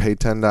passes. You can pay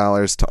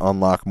 $10 to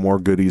unlock more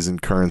goodies and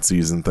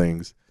currencies and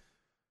things.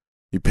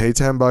 You pay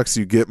 $10,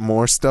 you get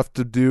more stuff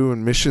to do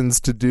and missions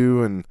to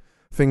do and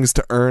things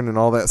to earn and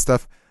all that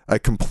stuff. I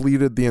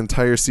completed the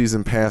entire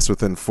season pass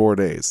within 4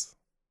 days.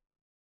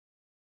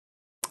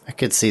 I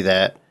could see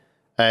that.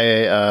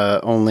 I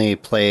only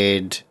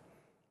played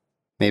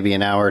maybe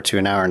an hour to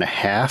an hour and a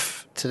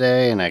half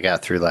today, and I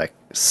got through like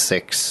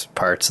 6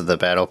 parts of the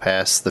battle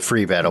pass, the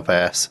free battle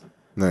pass.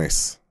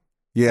 Nice.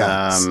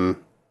 Yeah.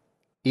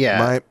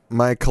 Yeah.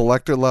 My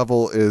collector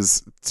level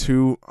is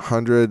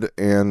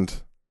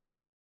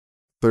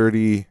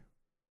 230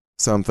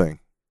 something.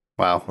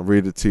 Wow. I'll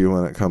read it to you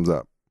when it comes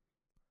up.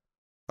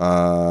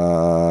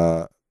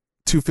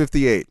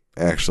 258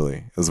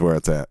 actually is where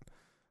it's at.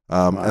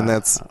 And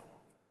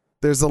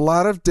there's a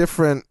lot of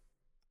different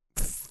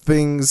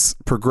things,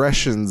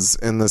 progressions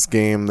in this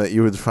game that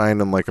you would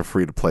find in like a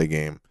free-to-play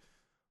game.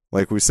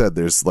 Like we said,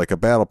 there's like a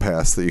battle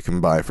pass that you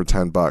can buy for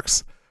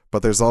 $10,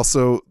 but there's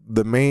also,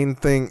 the main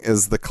thing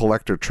is the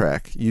collector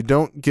track. You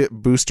don't get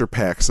booster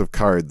packs of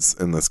cards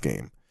in this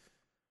game.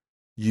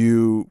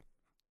 You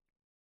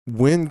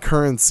win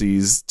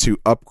currencies to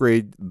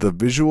upgrade the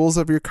visuals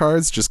of your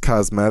cards, just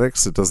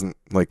cosmetics. It doesn't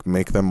like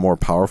make them more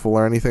powerful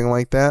or anything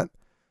like that.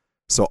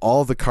 So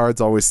all the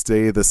cards always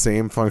stay the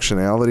same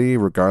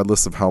functionality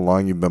regardless of how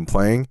long you've been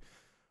playing,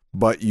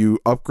 but you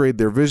upgrade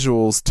their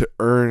visuals to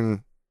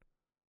earn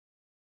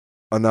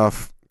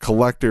enough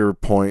collector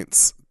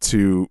points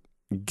to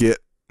get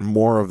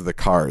more of the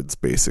cards,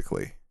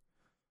 basically.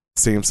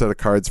 Same set of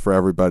cards for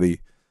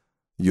everybody.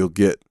 You'll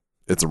get,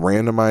 it's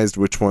randomized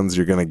which ones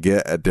you're going to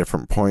get at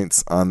different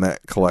points on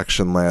that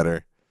collection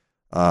ladder,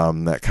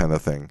 that kind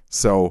of thing.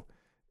 So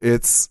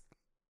it's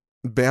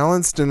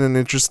balanced in an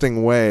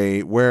interesting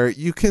way where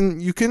you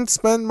can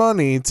spend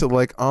money to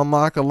like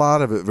unlock a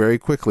lot of it very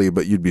quickly,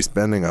 but you'd be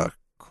spending a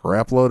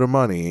crap load of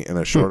money in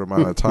a short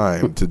amount of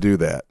time to do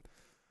that.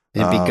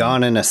 It'd be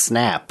gone in a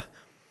snap.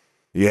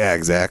 Yeah,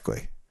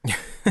 exactly.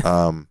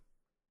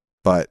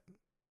 But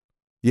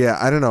yeah,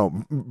 I don't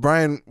know.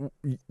 Brian,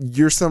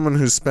 you're someone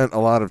who's spent a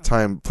lot of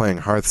time playing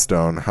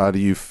Hearthstone. How do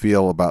you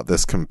feel about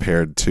this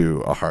compared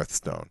to a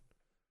Hearthstone?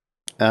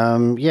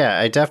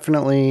 Yeah, I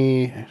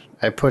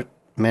put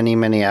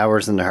many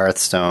hours into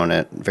Hearthstone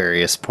at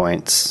various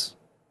points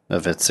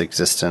of its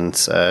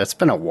existence. It's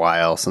been a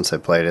while since I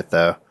played it,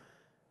 though.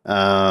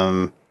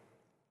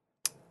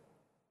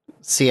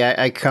 See,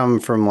 I come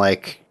from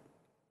like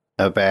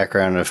a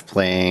background of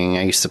playing.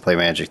 I used to play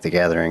Magic the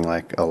Gathering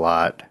like a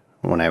lot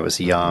when I was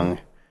young,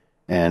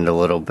 and a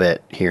little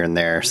bit here and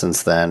there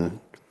since then,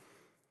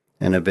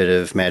 and a bit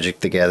of Magic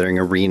the Gathering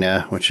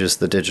Arena, which is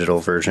the digital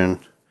version.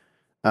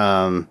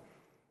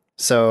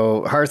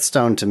 So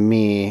Hearthstone to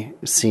me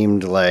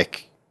seemed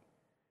like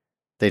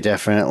they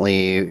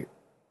definitely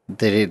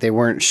they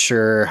weren't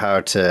sure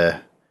how to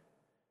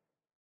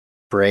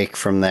break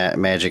from that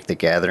Magic the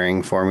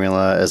Gathering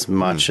formula as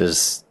much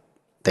as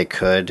they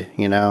could,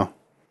 you know?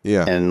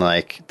 Yeah. And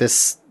like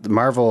this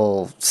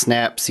Marvel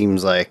Snap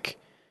seems like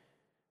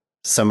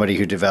somebody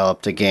who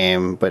developed a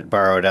game but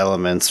borrowed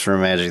elements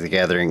from Magic the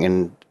Gathering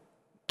and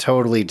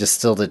totally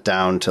distilled it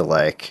down to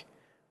like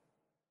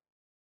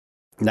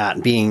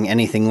not being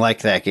anything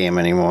like that game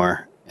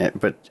anymore.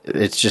 But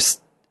it's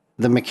just,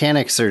 the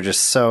mechanics are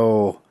just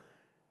so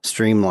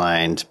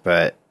streamlined,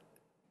 but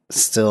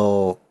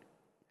still,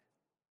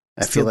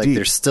 I feel like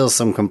there's still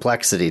some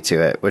complexity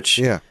to it, which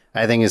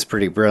I think is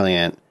pretty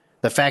brilliant.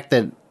 The fact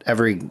that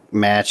every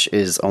match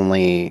is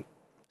only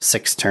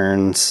 6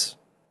 turns,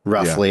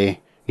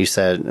 roughly, you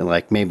said,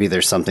 like maybe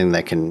there's something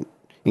that can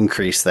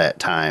increase that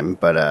time,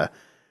 but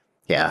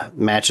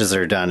matches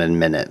are done in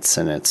minutes,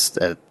 and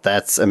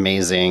that's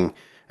amazing.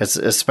 It's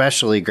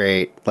especially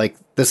great. Like,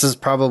 this is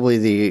probably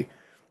the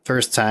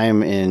first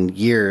time in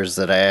years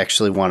that I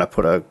actually want to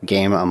put a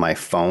game on my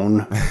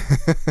phone,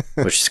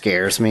 which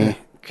scares me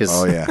because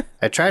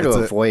I try to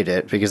avoid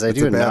it because I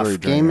do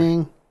enough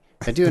gaming.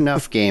 I do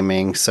enough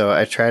gaming, so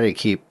I try to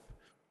keep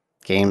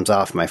games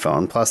off my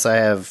phone. Plus, I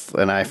have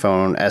an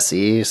iPhone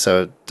SE,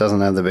 so it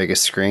doesn't have the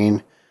biggest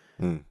screen.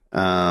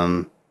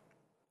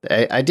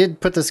 I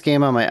did put this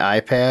game on my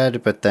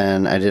iPad, but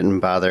then I didn't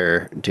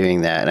bother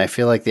doing that. And I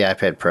feel like the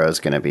iPad Pro is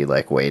going to be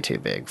like way too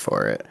big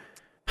for it.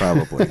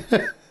 Probably.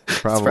 It's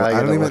probably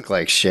going to look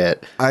like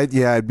shit.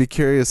 I'd be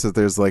curious if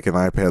there's like an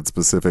iPad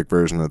specific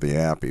version of the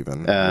app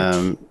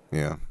even.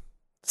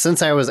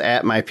 Since I was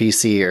at my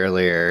PC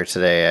earlier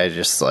today, I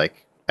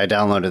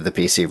downloaded the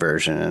PC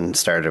version and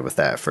started with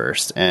that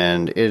first.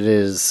 And it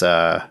is,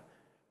 it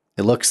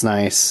looks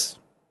nice,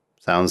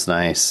 sounds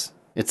nice.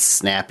 It's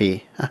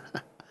snappy.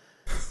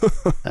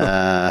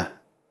 But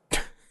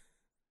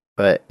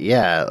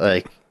yeah,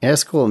 like, it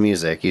has cool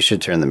music. You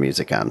should turn the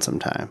music on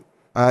sometime.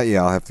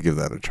 I'll have to give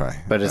that a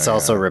try. But it's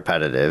also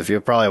repetitive. You'll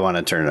probably want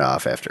to turn it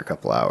off after a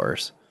couple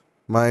hours.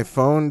 My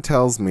phone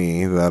tells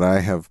me that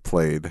I have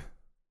played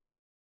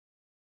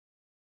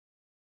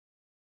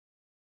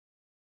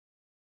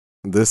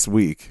this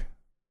week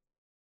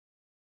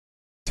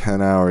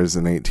 10 hours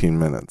and 18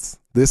 minutes.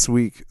 This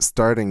week,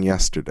 starting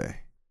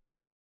yesterday,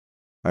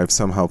 I've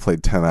somehow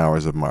played 10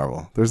 hours of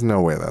Marvel. There's no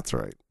way that's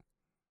right.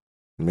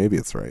 Maybe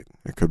it's right.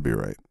 It could be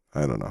right.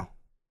 I don't know.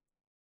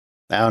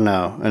 I don't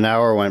know. An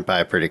hour went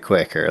by pretty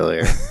quick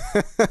earlier.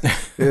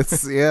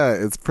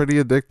 It's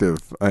pretty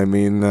addictive. I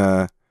mean,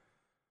 and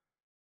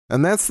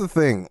that's the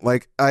thing.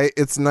 Like,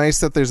 it's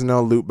nice that there's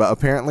no loot, but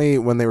apparently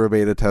when they were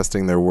beta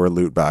testing, there were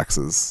loot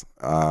boxes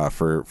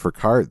for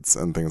cards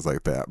and things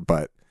like that.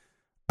 But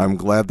I'm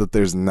glad that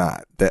there's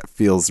not. That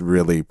feels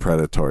really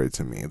predatory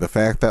to me. The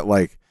fact that,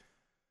 like,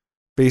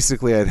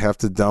 basically I'd have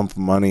to dump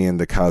money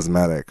into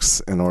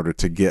cosmetics in order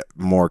to get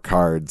more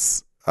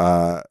cards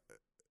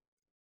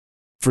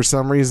for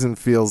some reason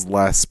feels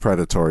less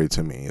predatory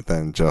to me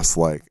than just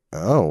like,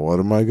 oh, what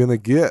am I gonna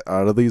get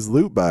out of these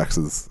loot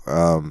boxes?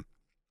 So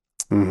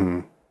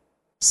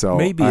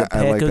Maybe a pack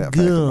I like of that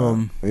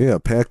gum. Yeah, a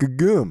pack of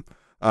gum.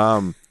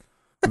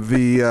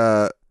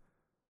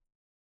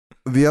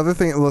 The other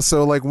thing,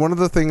 so like one of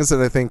the things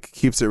that I think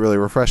keeps it really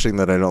refreshing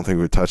that I don't think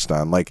we touched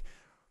on, like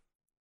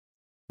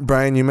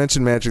Brian, you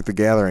mentioned Magic the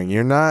Gathering.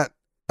 You're not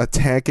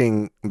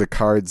attacking the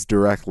cards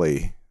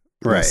directly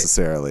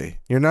necessarily.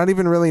 You're not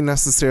even really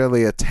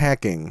necessarily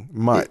attacking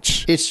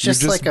much. It's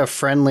just like a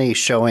friendly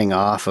showing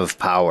off of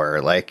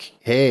power. Like,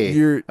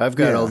 hey, I've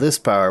got all this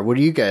power. What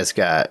do you guys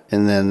got?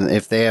 And then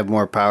if they have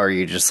more power,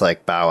 you just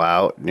like bow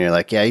out and you're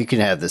like, yeah, you can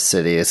have this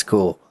city. It's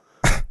cool.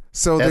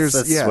 So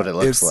that's what it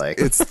looks like.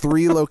 It's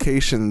 3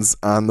 locations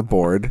on the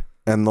board,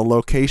 and the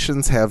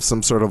locations have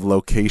some sort of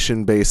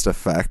location-based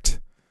effect.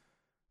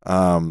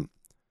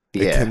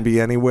 It can be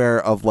anywhere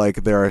of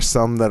like, there are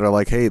some that are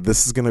like, hey,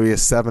 this is going to be a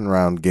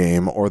 7-round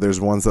game, or there's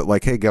ones that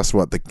like, hey, guess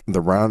what?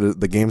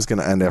 The game's going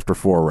to end after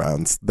 4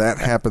 rounds. That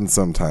happens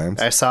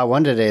sometimes. I saw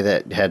one today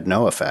that had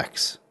no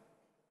effects.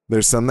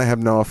 There's some that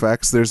have no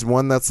effects. There's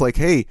one that's like,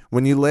 hey,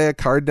 when you lay a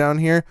card down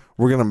here,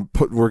 we're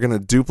gonna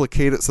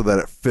duplicate it so that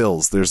it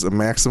fills. There's a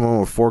maximum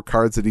of 4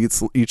 cards at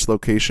each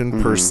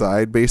location per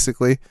side,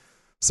 basically.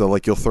 So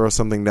like, you'll throw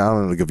something down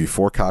and it'll give you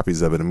 4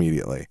 copies of it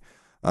immediately.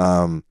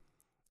 And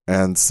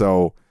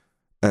so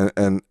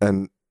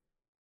and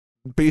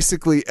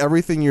basically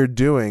everything you're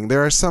doing,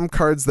 there are some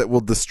cards that will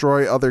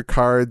destroy other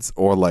cards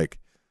or like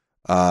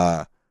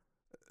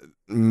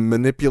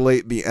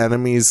manipulate the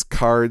enemy's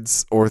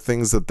cards or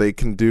things that they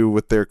can do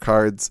with their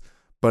cards,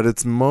 but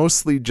it's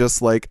mostly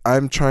just like,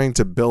 I'm trying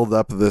to build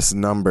up this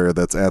number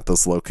that's at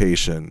this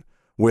location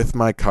with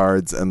my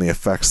cards and the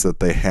effects that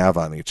they have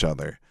on each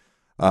other.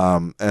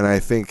 And I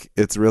think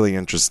it's really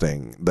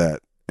interesting that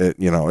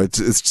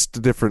it's just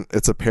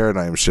it's a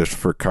paradigm shift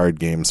for card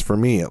games, for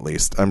me at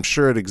least. I'm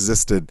sure it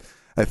existed.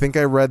 I think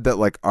I read that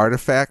like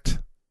Artifact,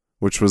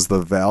 which was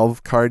the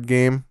Valve card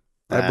game,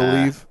 I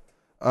believe,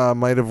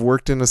 might have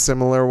worked in a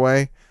similar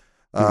way.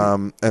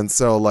 And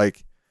so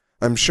like,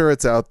 I'm sure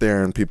it's out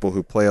there, and people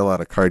who play a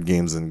lot of card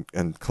games and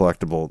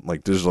collectible,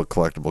 like digital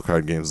collectible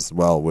card games as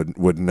well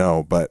would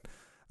know, but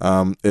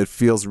it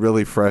feels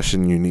really fresh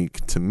and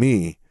unique to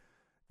me.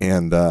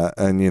 And I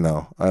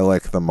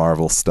like the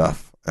Marvel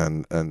stuff,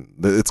 and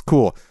it's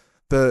cool.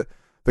 The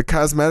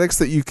cosmetics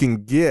that you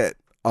can get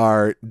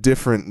are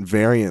different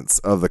variants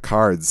of the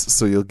cards,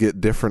 so you'll get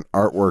different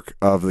artwork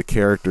of the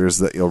characters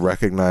that you'll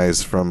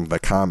recognize from the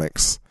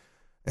comics,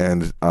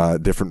 and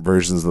different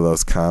versions of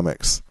those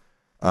comics.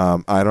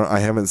 I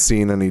haven't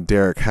seen any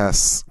Derek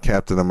Hess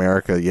Captain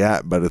America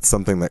yet, but it's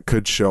something that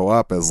could show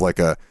up as like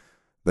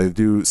they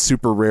do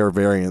super rare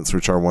variants,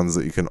 which are ones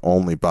that you can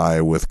only buy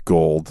with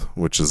gold,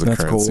 which is a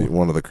currency,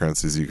 one of the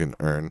currencies you can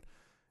earn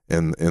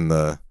in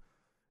the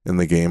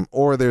game.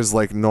 Or there's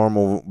like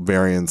normal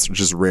variants,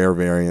 just rare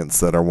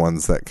variants that are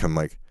ones that can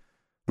like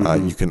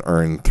you can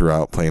earn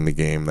throughout playing the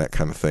game, that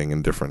kind of thing,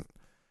 in different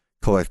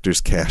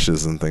collector's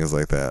caches and things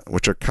like that,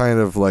 which are kind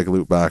of like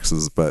loot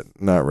boxes, but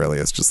not really.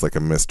 It's just like a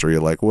mystery,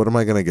 like, what am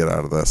I going to get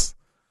out of this?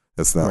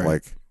 It's not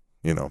like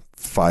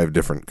 5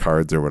 different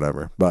cards or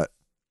whatever. But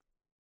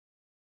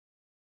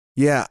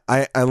yeah,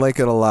 I like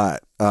it a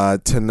lot.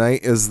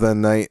 Tonight is the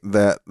night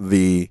that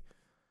the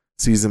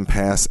season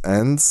pass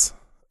ends.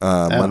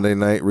 Monday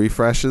night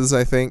refreshes,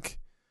 I think.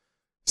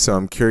 So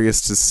I'm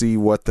curious to see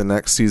what the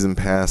next season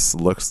pass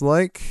looks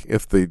like,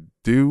 if they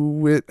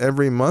do it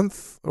every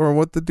month or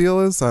what the deal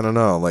is. I don't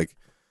know. Like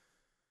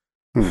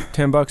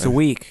 $10 a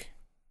week.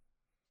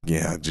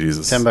 Yeah,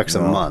 Jesus. $10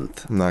 a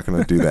month. I'm not going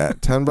to do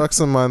that.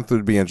 $10 a month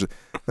would be interesting.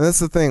 And that's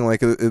the thing. Like,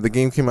 the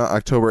game came out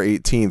October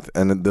 18th,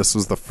 and this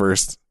was the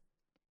first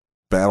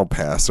battle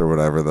pass or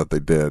whatever that they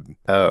did.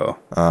 Oh.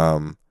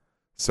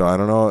 So I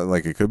don't know.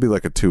 Like, it could be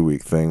like a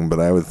 2-week thing, but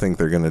I would think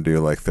they're going to do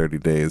like 30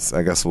 days.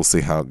 I guess we'll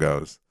see how it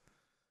goes.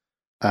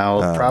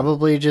 I'll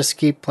probably just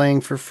keep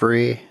playing for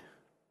free.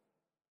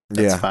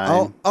 That's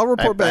fine. I'll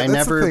report back. I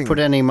never put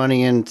any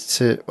money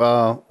into...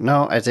 Well,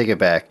 no, I take it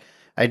back.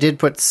 I did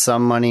put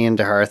some money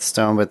into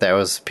Hearthstone, but that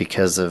was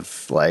because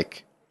of,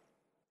 like,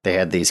 they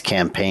had these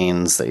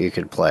campaigns that you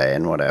could play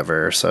and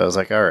whatever. So I was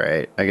like, all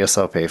right, I guess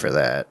I'll pay for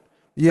that.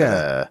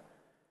 Yeah.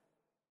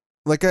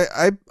 Like,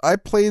 I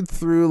played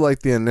through, like,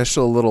 the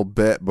initial little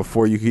bit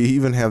before you could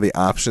even have the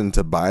option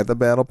to buy the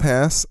Battle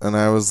Pass, and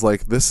I was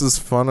like, this is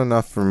fun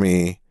enough for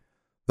me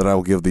that I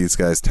will give these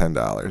guys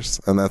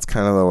 $10. And that's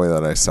kind of the way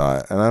that I saw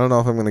it. And I don't know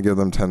if I'm going to give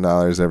them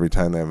 $10 every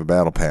time they have a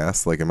battle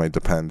pass. Like, it might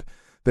depend.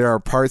 There are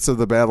parts of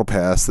the battle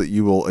pass that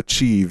you will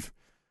achieve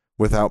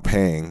without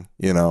paying,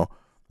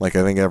 Like,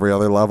 I think every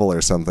other level or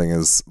something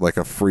is like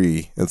a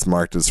free. It's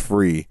marked as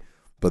free.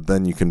 But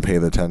then you can pay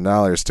the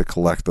 $10 to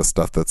collect the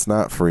stuff that's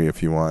not free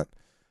if you want.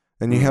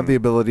 And you have the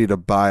ability to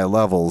buy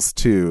levels,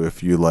 too,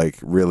 if you, like,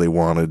 really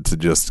wanted to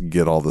just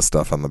get all the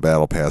stuff on the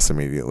battle pass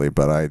immediately.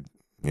 But I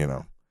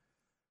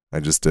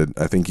just did.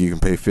 I think you can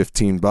pay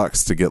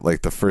 $15 to get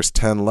like the first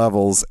 10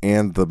 levels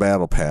and the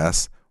battle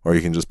pass, or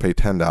you can just pay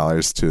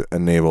 $10 to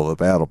enable the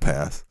battle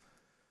pass.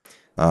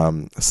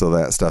 So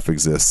that stuff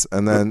exists.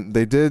 And then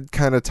they did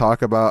kind of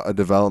talk about a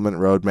development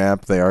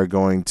roadmap. They are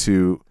going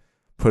to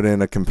put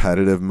in a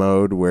competitive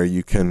mode where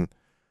you can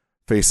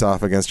face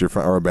off against your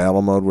friend, or a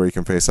battle mode where you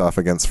can face off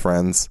against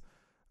friends.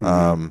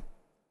 And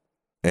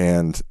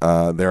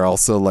they're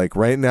also like,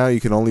 right now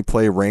you can only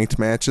play ranked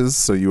matches,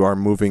 so you are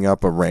moving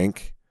up a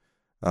rank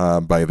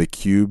by the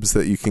cubes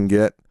that you can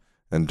get.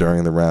 And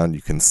during the round,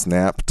 you can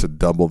snap to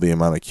double the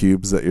amount of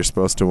cubes that you're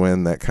supposed to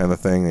win, that kind of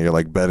thing. You're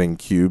like betting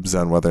cubes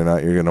on whether or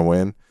not you're going to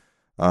win.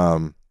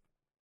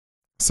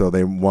 So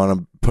they want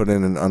to put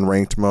in an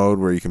unranked mode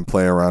where you can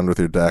play around with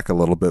your deck a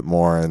little bit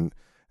more and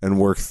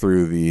work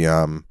through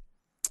the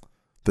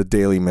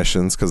daily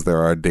missions, because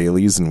there are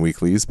dailies and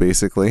weeklies,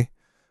 basically,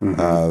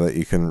 that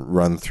you can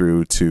run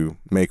through to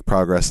make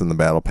progress in the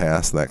battle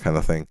pass, that kind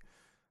of thing.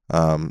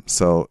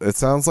 So it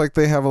sounds like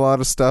they have a lot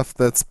of stuff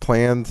that's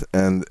planned,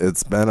 and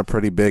it's been a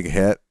pretty big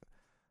hit.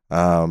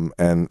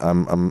 And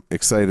I'm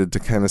excited to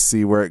kind of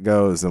see where it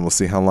goes, and we'll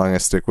see how long I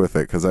stick with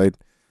it, because it's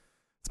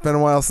been a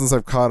while since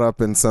I've caught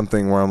up in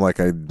something where I'm like,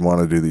 I want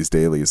to do these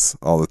dailies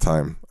all the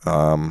time.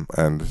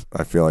 And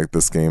I feel like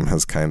this game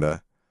has kind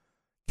of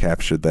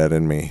captured that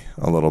in me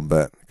a little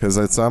bit, because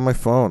it's on my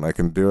phone. I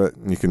can do it.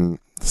 You can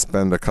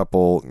spend a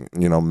couple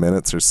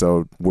minutes or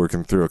so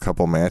working through a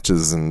couple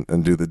matches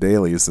and do the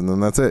dailies, and then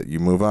that's it. You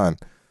move on,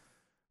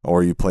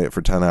 or you play it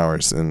for 10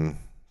 hours in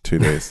 2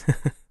 days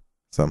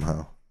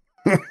somehow.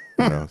 Who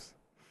knows?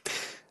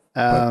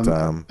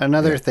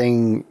 Another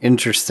thing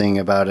interesting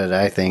about it,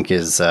 I think,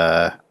 is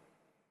I'm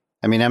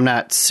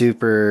not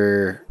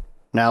super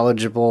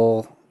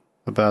knowledgeable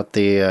about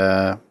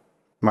the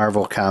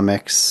Marvel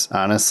comics,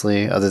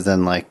 honestly, other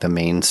than like the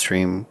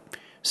mainstream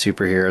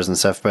superheroes and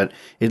stuff, but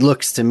it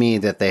looks to me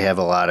that they have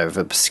a lot of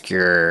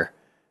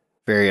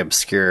very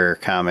obscure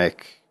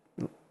comic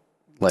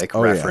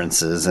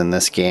references in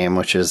this game,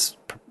 which is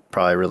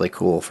probably really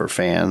cool for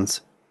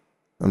fans.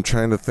 I'm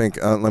trying to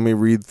think. Let me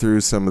read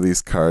through some of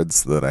these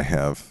cards that I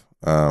have,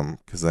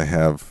 because I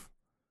have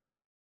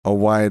a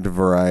wide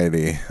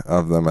variety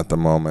of them at the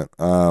moment.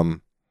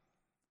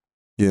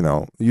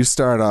 You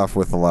start off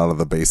with a lot of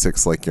the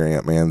basics, like your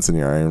Ant-Mans and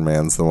your Iron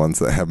Mans, the ones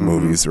that have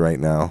movies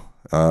right now,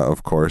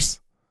 of course.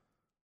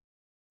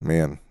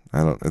 Man,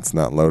 it's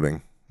not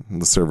loading.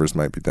 The servers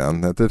might be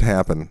down. That did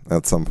happen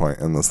at some point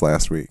in this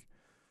last week.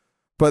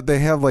 But they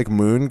have like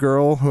Moon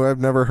Girl, who I've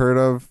never heard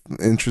of.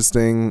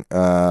 Interesting.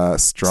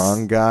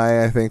 Strong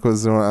Guy, I think,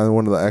 was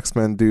one of the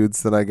X-Men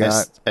dudes that I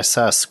got. I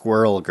saw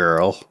Squirrel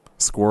Girl.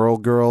 Squirrel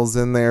Girl's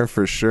in there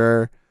for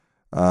sure.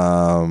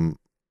 You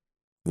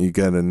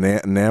get a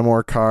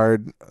Namor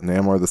card,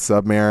 Namor the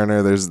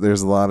Submariner.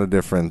 There's a lot of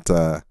different.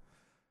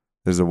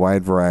 There's a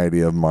wide variety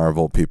of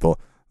Marvel people.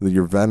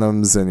 Your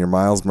Venoms and your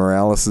Miles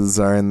Moraleses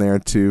are in there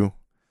too.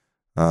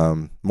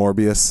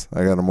 Morbius.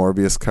 I got a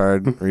Morbius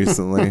card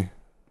recently.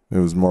 It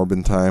was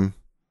Morbin time.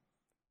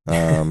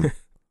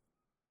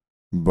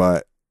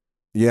 But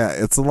yeah,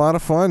 it's a lot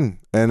of fun,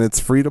 and it's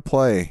free to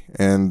play.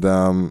 And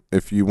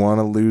if you want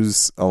to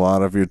lose a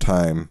lot of your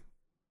time,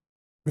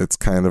 it's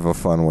kind of a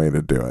fun way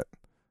to do it.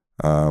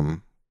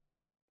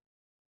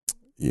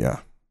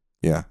 Yeah.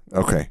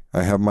 Okay.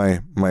 I have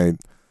my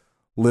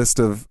list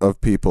of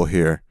people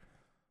here,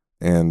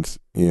 and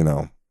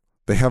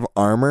they have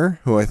Armor,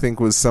 who I think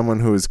was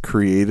someone who was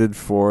created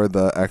for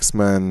the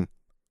X-Men,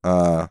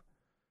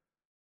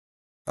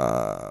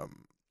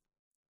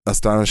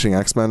 Astonishing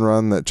X-Men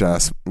run that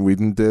Joss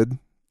Whedon did.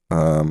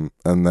 And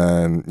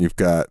then you've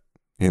got,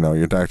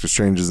 your Doctor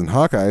Stranges and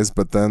Hawkeyes,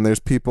 but then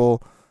there's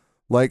people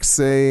like,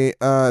 say,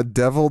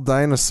 Devil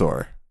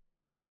Dinosaur,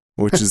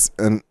 which is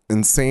an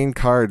insane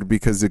card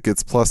because it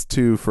gets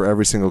 +2 for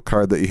every single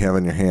card that you have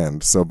in your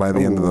hand. So by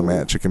the end of the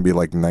match, it can be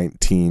like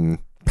 19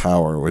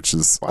 power, which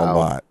is a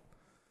lot.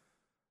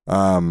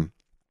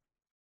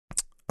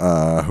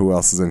 Who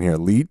else is in here?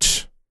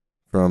 Leech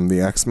from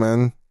the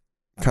X-Men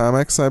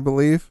comics, I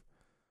believe.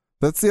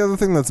 That's the other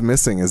thing that's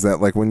missing, is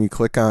that like when you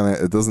click on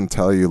it, it doesn't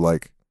tell you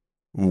like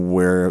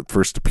where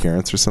first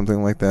appearance or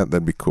something like that.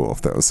 That'd be cool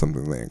if that was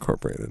something they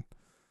incorporated.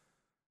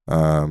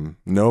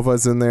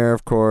 Nova's in there,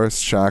 of course.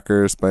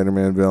 Shocker,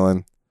 Spider-Man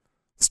villain.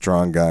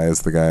 Strong Guy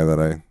is the guy that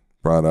I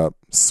brought up.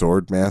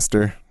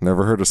 Swordmaster.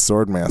 Never heard of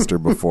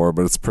Swordmaster before,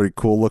 but it's a pretty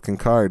cool looking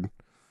card.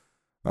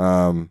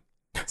 So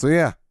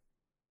yeah,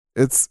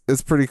 it's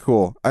pretty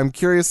cool. I'm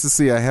curious to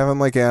see. I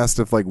haven't asked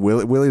if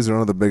Willie's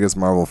one of the biggest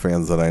Marvel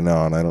fans that I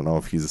know, and I don't know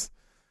if he's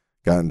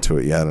gotten to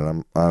it yet, and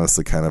I'm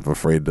honestly kind of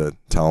afraid to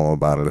tell him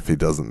about it if he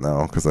doesn't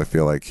know, because I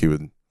feel like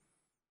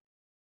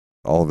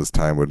all of his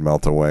time would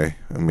melt away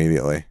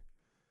immediately.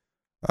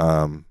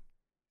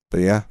 But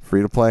yeah,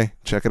 free to play.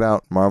 Check it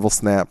out. Marvel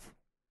Snap,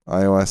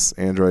 iOS,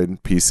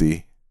 Android,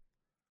 PC.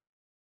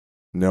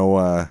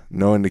 No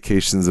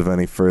indications of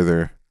any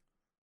further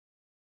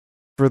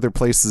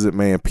places it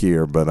may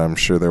appear, but I'm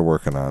sure they're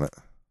working on it.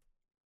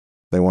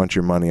 They want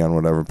your money on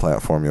whatever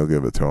platform you'll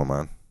give it to them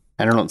on.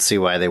 I don't see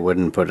why they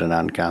wouldn't put it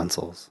on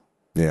consoles.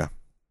 Yeah,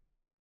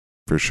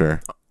 for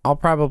sure. I'll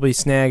probably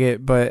snag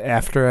it, but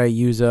after I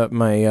use up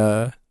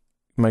my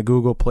my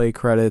Google Play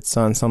credits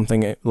on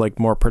something like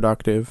more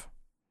productive.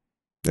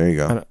 There you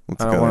go. I don't,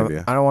 That's I a don't good want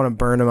idea. I don't want to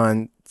burn them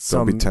on be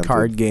some tempted.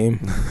 card game.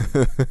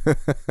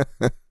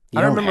 You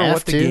I don't remember have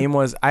what the to. game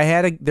was.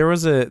 There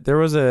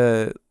was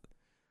a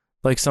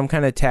like some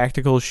kind of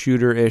tactical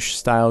shooter-ish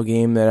style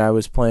game that I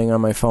was playing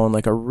on my phone,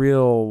 like a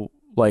real,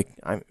 like,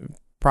 I'm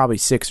probably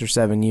 6 or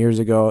 7 years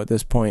ago at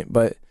this point,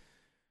 but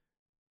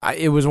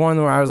it was one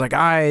where I was like,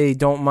 I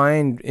don't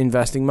mind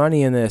investing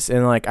money in this,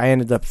 and like I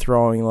ended up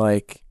throwing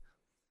like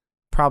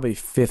probably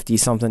 $50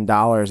 something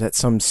at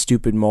some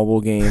stupid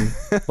mobile game,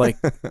 like,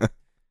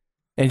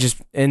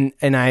 and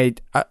I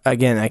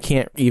again, I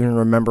can't even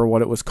remember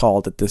what it was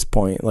called at this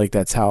point. Like,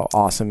 that's how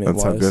awesome it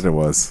was. That's how good it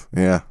was.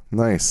 Yeah,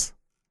 nice.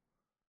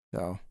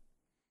 So.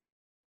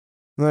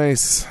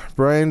 Nice.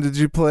 Brian, did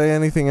you play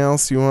anything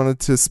else you wanted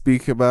to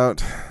speak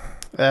about?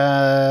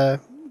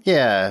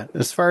 Yeah.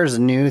 As far as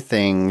new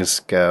things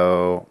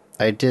go,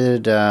 I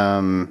did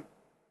do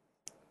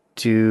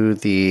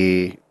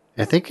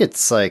I think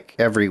it's like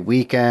every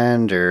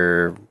weekend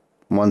or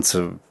once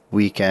a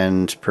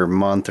weekend per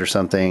month or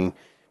something,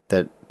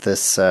 that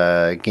this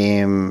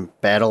game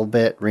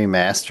BattleBit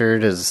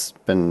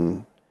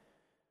Remastered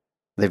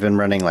they've been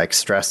running like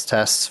stress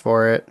tests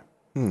for it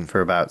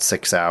for about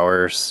 6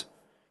 hours.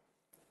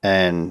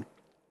 And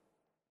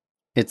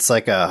it's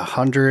like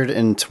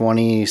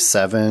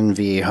 127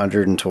 v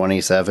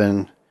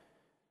 127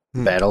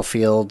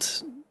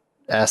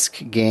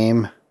 Battlefield-esque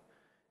game.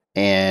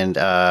 And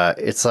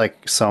it's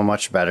like so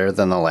much better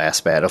than the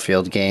last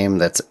Battlefield game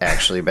that's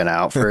actually been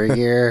out for a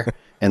year.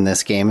 And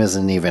this game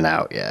isn't even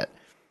out yet.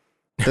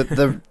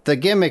 The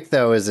gimmick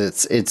though is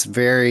it's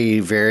very,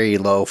 very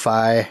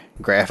lo-fi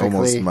graphically,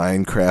 Almost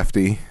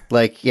Minecrafty.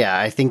 like, yeah,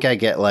 I think I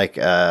get like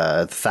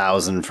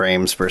 1,000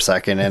 frames per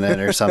second in it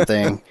or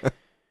something.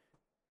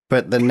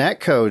 But the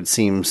netcode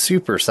seems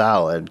super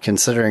solid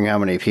considering how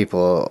many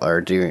people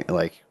are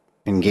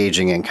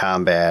engaging in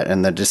combat,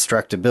 and the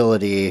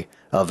destructibility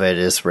of it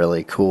is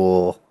really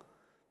cool.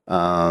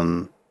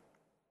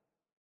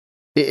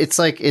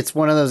 It's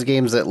one of those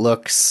games that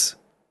looks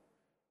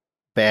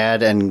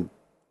bad and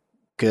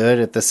good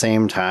at the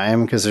same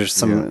time because there's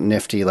some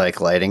nifty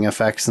like lighting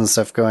effects and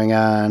stuff going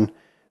on.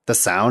 The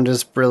sound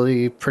is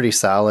really pretty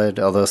solid,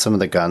 although some of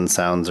the gun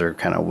sounds are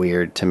kind of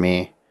weird to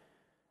me.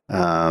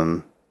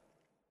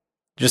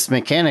 Just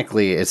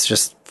mechanically, it's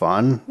just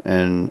fun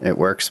and it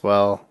works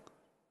well,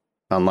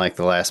 unlike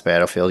the last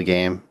Battlefield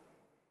game.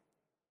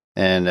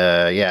 And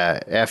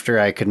after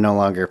I could no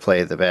longer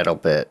play the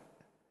BattleBit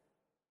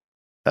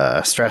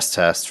stress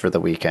test for the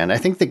weekend, I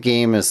think the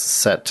game is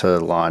set to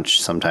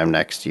launch sometime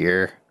next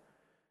year.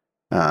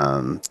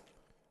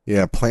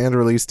 Yeah, planned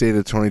release date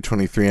of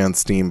 2023 on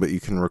Steam, but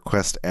you can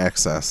request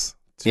access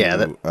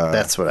to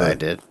that's what I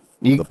did.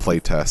 The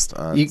playtest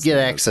on You Steam get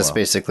as access well.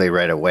 basically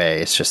right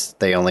away. It's just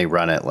they only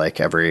run it like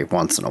every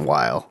once in a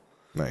while.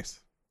 Nice.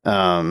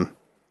 But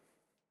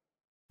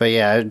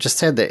yeah, I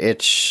just had the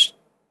itch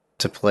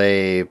to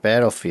play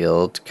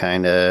Battlefield,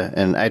 kind of,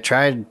 and I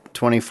tried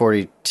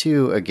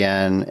 2042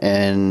 again,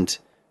 and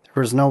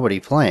there was nobody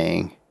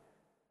playing.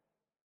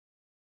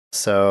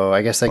 So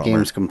I guess that Bummer.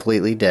 game's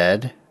completely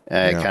dead.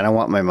 I kind of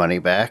want my money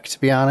back, to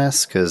be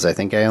honest, because I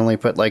think I only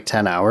put like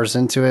 10 hours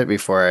into it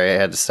before I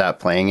had to stop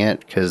playing it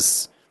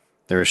because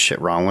there was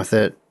shit wrong with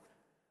it.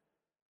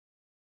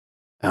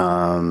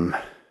 And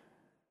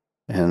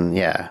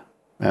yeah,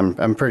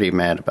 I'm pretty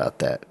mad about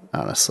that,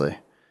 honestly.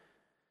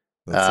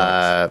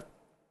 That sucks.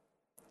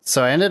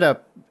 So I ended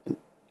up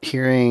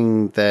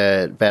hearing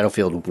that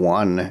Battlefield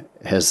 1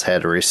 has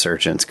had a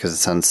resurgence because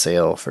it's on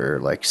sale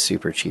for like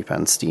super cheap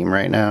on Steam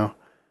right now.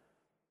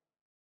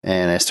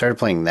 And I started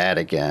playing that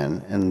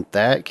again, and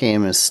that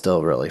game is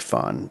still really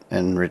fun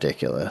and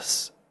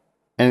ridiculous.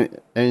 And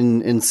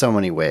in so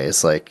many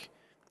ways, like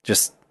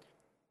just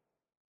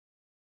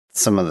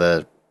some of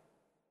the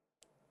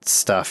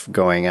stuff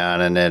going on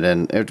in it,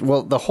 and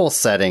the whole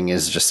setting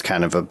is just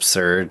kind of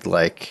absurd.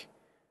 Like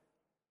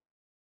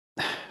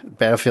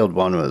Battlefield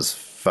 1 was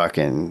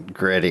fucking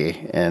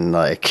gritty, and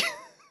like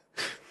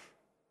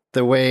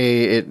the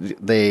way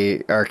they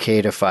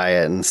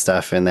arcadeify it and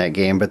stuff in that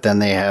game, but then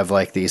they have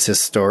like these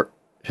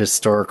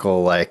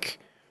historical like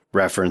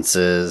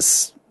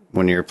references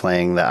when you're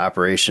playing the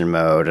operation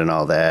mode and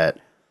all that.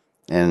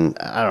 And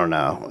I don't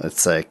know,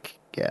 it's like,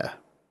 yeah.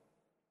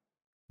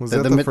 Was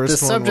that the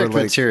first the one subject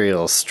where, like,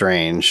 material is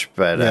strange,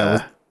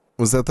 but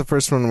was that the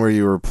first one where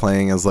you were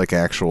playing as like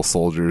actual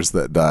soldiers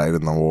that died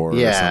in the war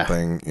or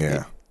something?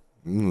 Yeah.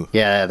 Ugh.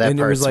 yeah, that And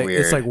it part's was like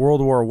weird. it's like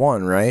World War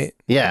One, right?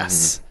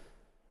 Yes.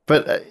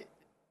 But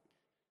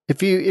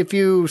if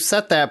you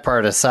set that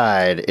part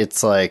aside,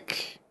 it's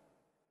like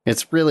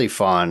it's really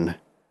fun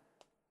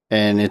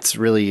and it's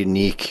really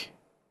unique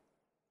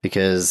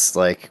because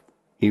like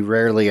you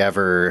rarely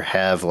ever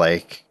have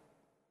like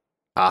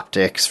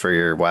optics for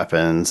your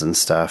weapons and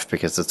stuff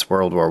because it's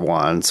World War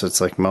One, so it's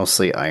like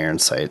mostly iron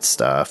sight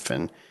stuff,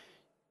 and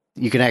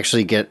you can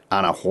actually get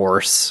on a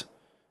horse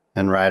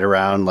and ride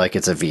around like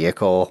it's a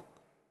vehicle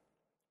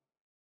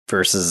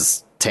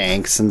versus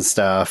tanks and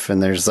stuff,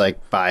 and there's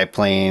like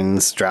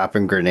biplanes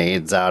dropping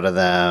grenades out of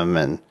them,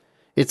 and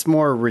it's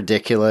more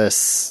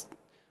ridiculous,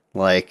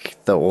 like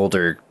the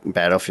older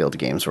Battlefield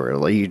games where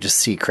like, you just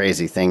see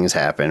crazy things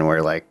happen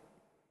where like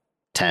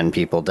 10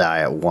 people die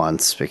at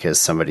once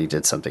because somebody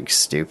did something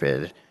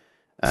stupid.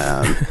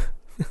 And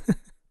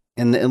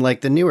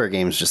like the newer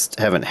games just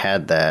haven't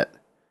had that.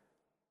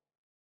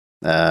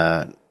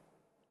 And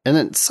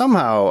then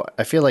somehow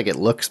I feel like it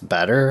looks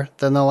better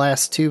than the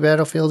last two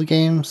Battlefield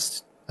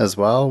games as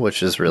well,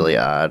 which is really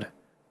odd.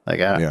 Like,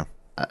 yeah.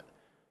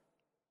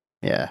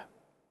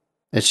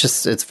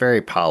 It's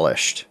very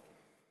polished.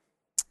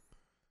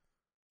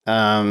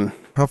 How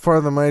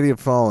far the mighty have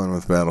fallen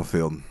with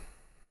Battlefield.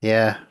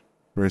 Yeah.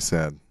 Very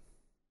sad.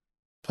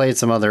 Played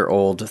some other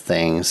old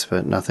things,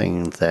 but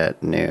nothing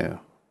that new.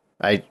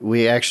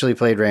 We actually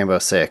played Rainbow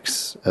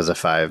Six as a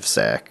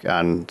 5-sack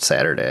on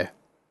Saturday.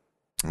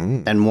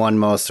 And won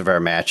most of our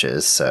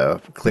matches,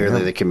 so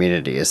clearly the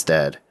community is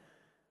dead.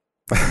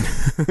 But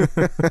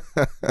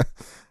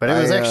it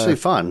was actually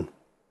fun.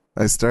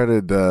 I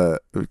started,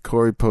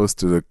 Corey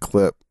posted a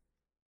clip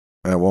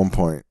at one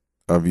point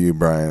of you,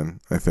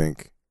 Brian, I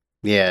think.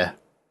 Yeah.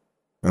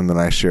 And then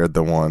I shared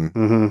the one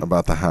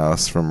about the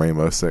house from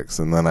Rainbow Six.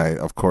 And then I,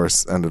 of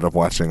course, ended up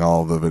watching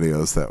all of the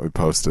videos that we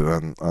posted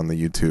on the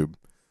YouTube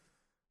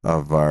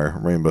of our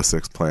Rainbow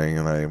Six playing.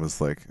 And I was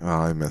like, oh,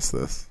 I miss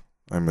this.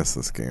 I miss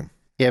this game.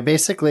 Yeah,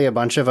 basically a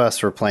bunch of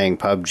us were playing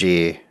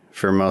PUBG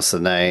for most of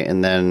the night.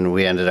 And then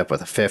we ended up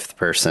with a fifth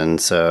person.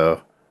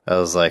 So I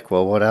was like,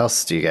 well, what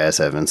else do you guys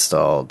have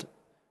installed?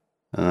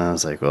 And I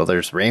was like, well,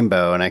 there's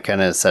Rainbow. And I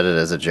kind of said it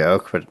as a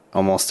joke, but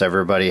almost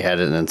everybody had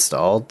it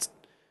installed.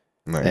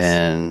 Nice.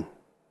 And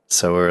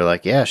so we were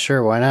like, yeah,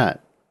 sure, why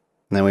not?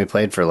 And then we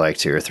played for like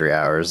 2 or 3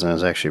 hours, and it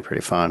was actually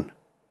pretty fun.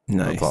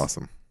 Nice. That's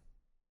awesome.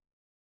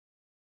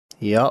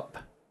 Yup.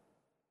 I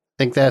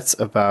think that's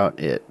about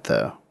it,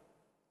 though.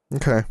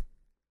 Okay.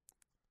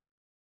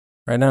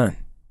 Right on.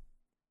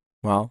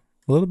 Well,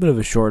 a little bit of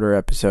a shorter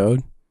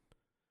episode,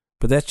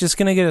 but that's just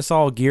going to get us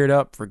all geared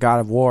up for God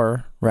of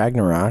War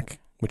Ragnarok,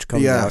 which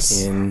comes out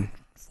in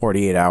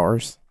 48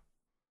 hours.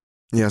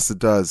 Yes, it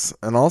does.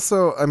 And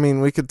also, I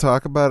mean, we could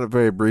talk about it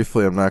very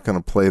briefly. I'm not going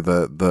to play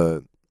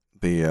the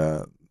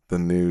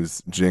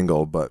news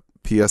jingle, but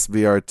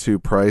PSVR 2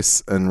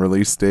 price and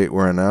release date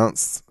were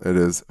announced. It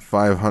is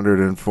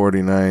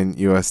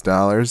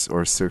 $549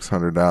 or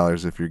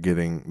 $600 if you're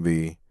getting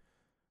the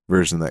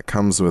version that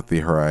comes with the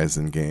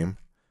Horizon game.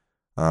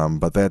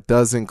 But that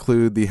does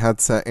include the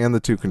headset and the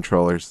 2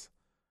 controllers.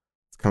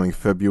 It's coming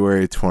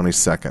February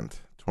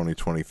 22nd,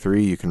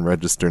 2023. You can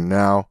register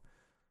now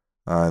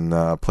on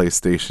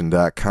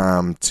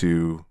PlayStation.com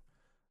to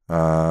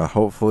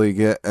hopefully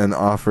get an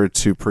offer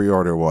to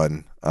pre-order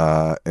one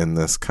in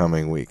this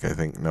coming week. I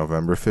think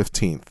November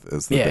 15th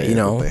is the day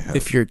that they have.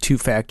 If your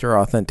 2-factor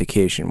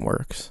authentication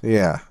works.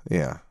 Yeah,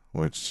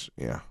 which,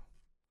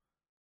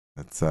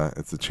 it's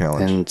a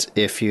challenge. And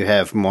if you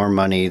have more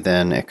money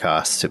than it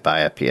costs to buy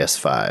a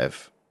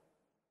PS5.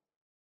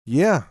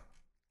 Yeah.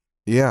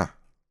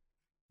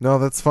 No,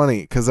 that's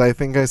funny, because I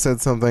think I said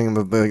something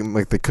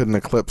that they couldn't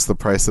eclipse the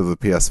price of the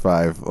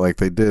PS5 like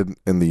they did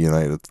in the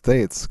United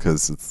States,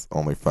 because it's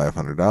only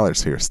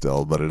 $500 here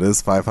still, but it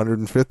is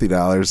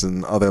 $550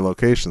 in other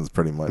locations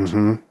pretty much.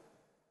 Mm-hmm.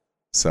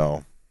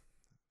 So,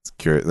 it's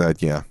curious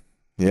that, yeah.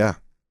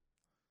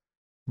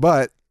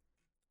 But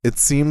it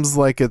seems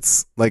like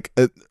it's like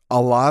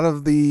a lot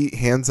of the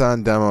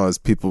hands-on demos,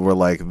 people were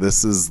like,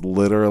 this is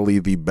literally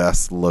the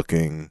best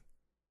looking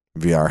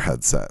VR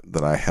headset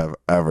that I have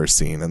ever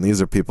seen. And these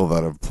are people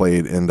that have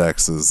played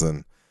Indexes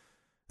and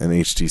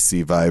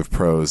HTC Vive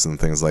Pros and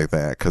things like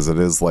that, because it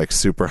is like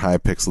super high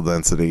pixel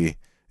density.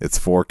 It's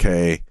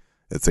 4K.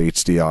 It's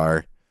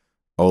HDR.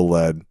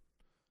 OLED.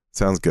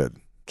 Sounds good.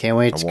 Can't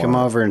wait to come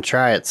over and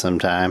try it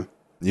sometime.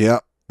 Yeah,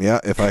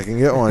 if I can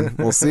get one.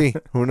 We'll see.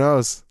 Who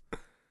knows?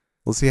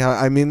 We'll see how...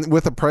 I mean,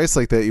 with a price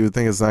like that, you would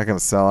think it's not going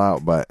to sell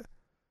out, but...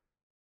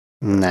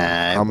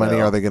 Nah. How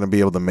many are they going to be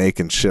able to make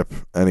and ship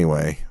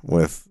anyway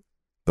with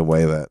the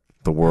way that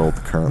the world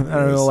currently is? I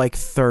don't know, like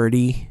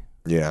 30.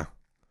 Yeah.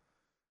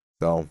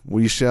 So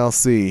we shall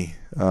see.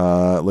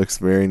 It looks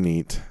very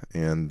neat.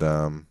 And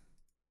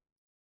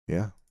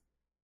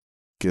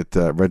get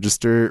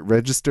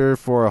register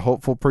for a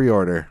hopeful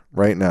pre-order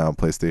right now,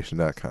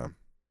 PlayStation.com.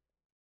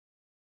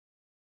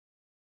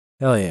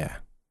 Hell yeah.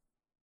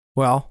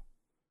 Well,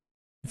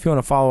 if you want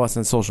to follow us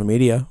on social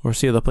media or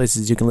see other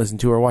places you can listen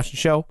to or watch the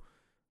show,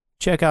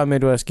 check out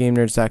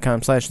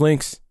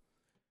MidwestGameNerds.com/links.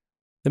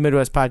 The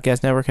Midwest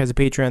Podcast Network has a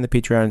Patreon. The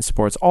Patreon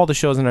supports all the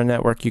shows in our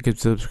network. You can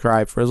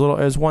subscribe for as little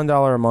as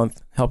 $1 a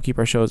month. Help keep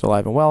our shows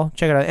alive and well.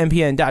 Check it out at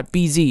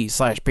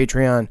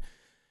mpn.bz/Patreon.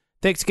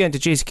 Thanks again to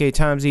Jason K,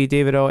 Tom Z,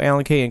 David O,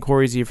 Alan K, and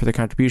Corey Z for the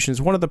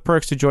contributions. One of the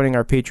perks to joining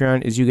our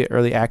Patreon is you get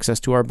early access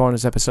to our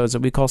bonus episodes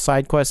that we call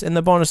Side Quests and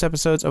the bonus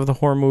episodes of the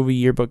Horror Movie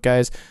Yearbook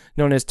Guys,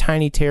 known as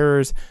Tiny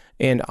Terrors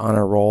and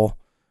Honor Roll.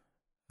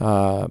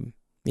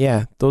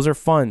 Yeah, those are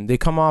fun. They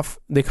come out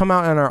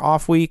on our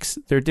off weeks.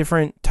 They're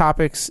different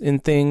topics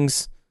and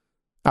things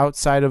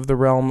outside of the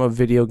realm of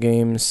video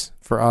games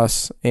for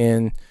us.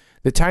 And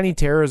the Tiny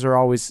Terrors are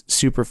always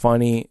super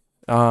funny.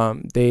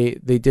 They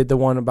did the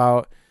one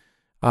about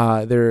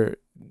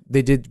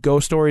They did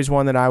Ghost Stories,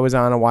 one that I was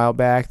on a while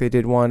back. They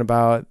did one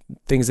about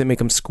things that make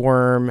them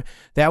squirm.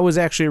 That was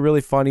actually a really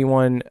funny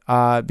one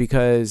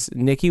because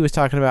Nikki was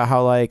talking about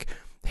how like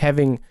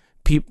having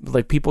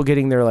people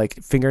getting their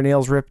like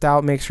fingernails ripped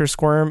out makes her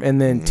squirm, and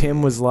then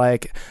Tim was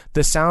like,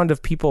 the sound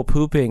of people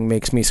pooping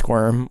makes me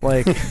squirm.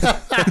 Like,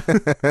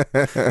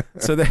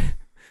 so that.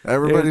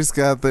 Everybody's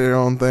got their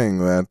own thing.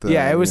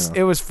 It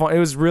was fun. It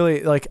was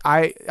really like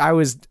I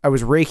was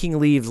raking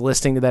leaves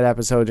listening to that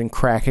episode and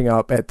cracking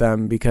up at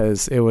them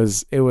because it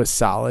was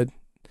solid.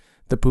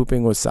 The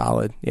pooping was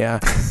solid. Yeah.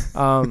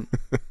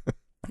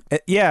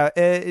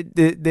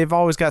 They've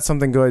always got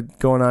something good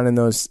going on in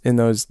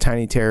those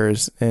Tiny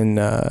Terrors, and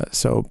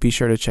so be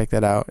sure to check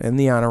that out, and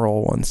the honor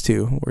roll ones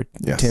too. Where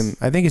Tim,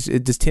 I think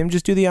does Tim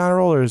just do the honor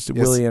roll, or is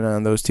Willie in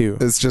on those too?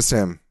 It's just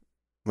him.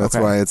 That's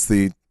why it's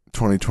the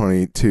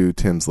 2022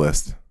 Tim's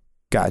list.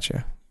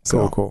 Gotcha.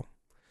 So, Cool.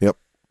 Yep.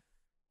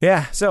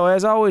 Yeah. So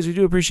as always, we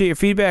do appreciate your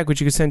feedback,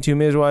 which you can send to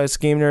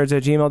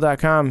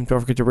MidwestGameNerds@gmail.com. Don't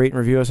forget to rate and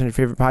review us on your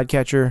favorite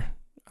podcatcher.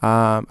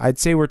 I'd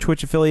say we're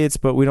Twitch affiliates,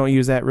 but we don't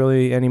use that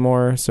really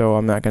anymore, so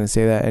I'm not going to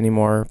say that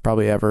anymore.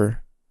 Probably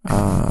ever.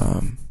 I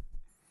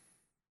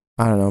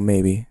don't know.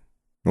 Maybe.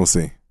 We'll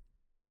see.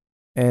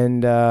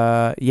 And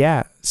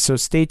so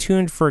stay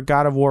tuned for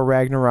God of War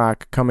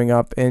Ragnarok coming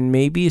up, and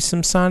maybe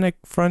some Sonic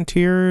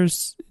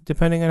Frontiers,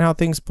 depending on how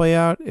things play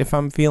out. If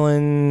I'm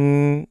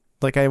feeling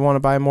like I want to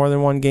buy more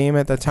than one game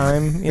at the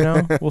time,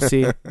 we'll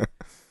see.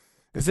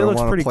 If it I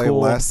looks pretty play cool.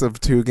 Less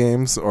of two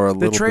games or a little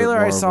bit. The trailer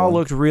more I saw of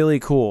one. looked really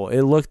cool.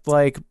 It looked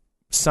like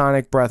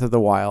Sonic Breath of the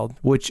Wild,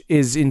 which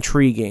is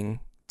intriguing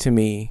to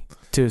me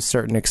to a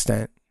certain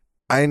extent.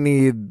 I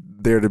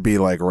need there to be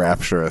like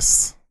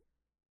rapturous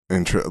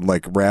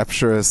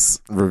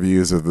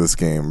reviews of this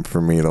game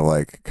for me to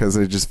like, because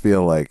I just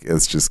feel like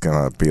it's just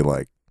gonna be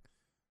like,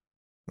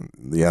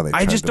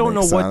 I just don't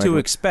know what to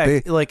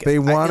expect. They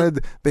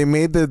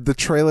made the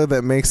trailer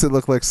that makes it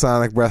look like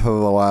Sonic Breath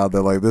of the Wild.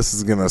 They're like, this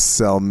is gonna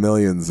sell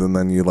millions, and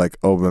then you like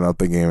open up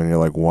the game and you're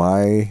like,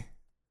 why?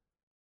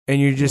 And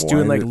you're just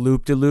doing like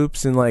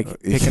loop-de-loops and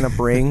like picking up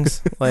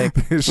rings. Like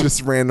it's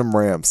just random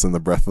ramps in the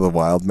Breath of the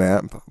Wild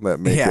map that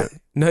make it.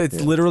 No, it's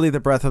literally the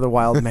Breath of the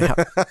Wild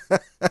map.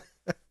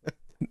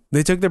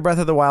 They took the Breath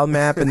of the Wild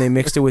map and they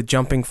mixed it with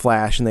Jumping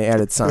Flash and they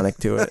added Sonic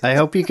to it. I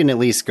hope you can at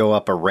least go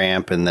up a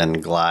ramp and then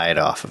glide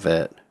off of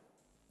it.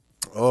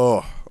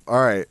 Oh,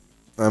 all right.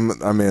 I'm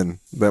in.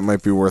 That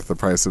might be worth the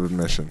price of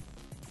admission.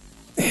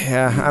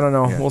 Yeah, I don't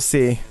know. Yeah. We'll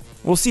see.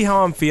 We'll see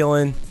how I'm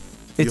feeling.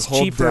 It's you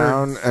hold cheaper.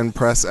 Down and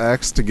press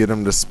X to get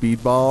him to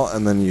speedball,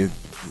 and then you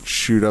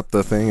shoot up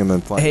the thing and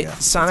then fly. Hey,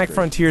 Sonic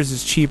Frontiers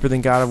is cheaper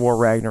than God of War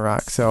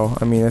Ragnarok, so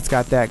I mean it's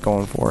got that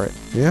going for it.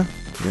 Yeah.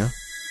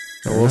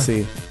 So we'll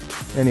see.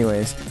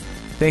 Anyways,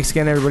 thanks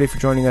again everybody for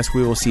joining us.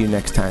 We will see you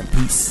next time.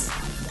 Peace.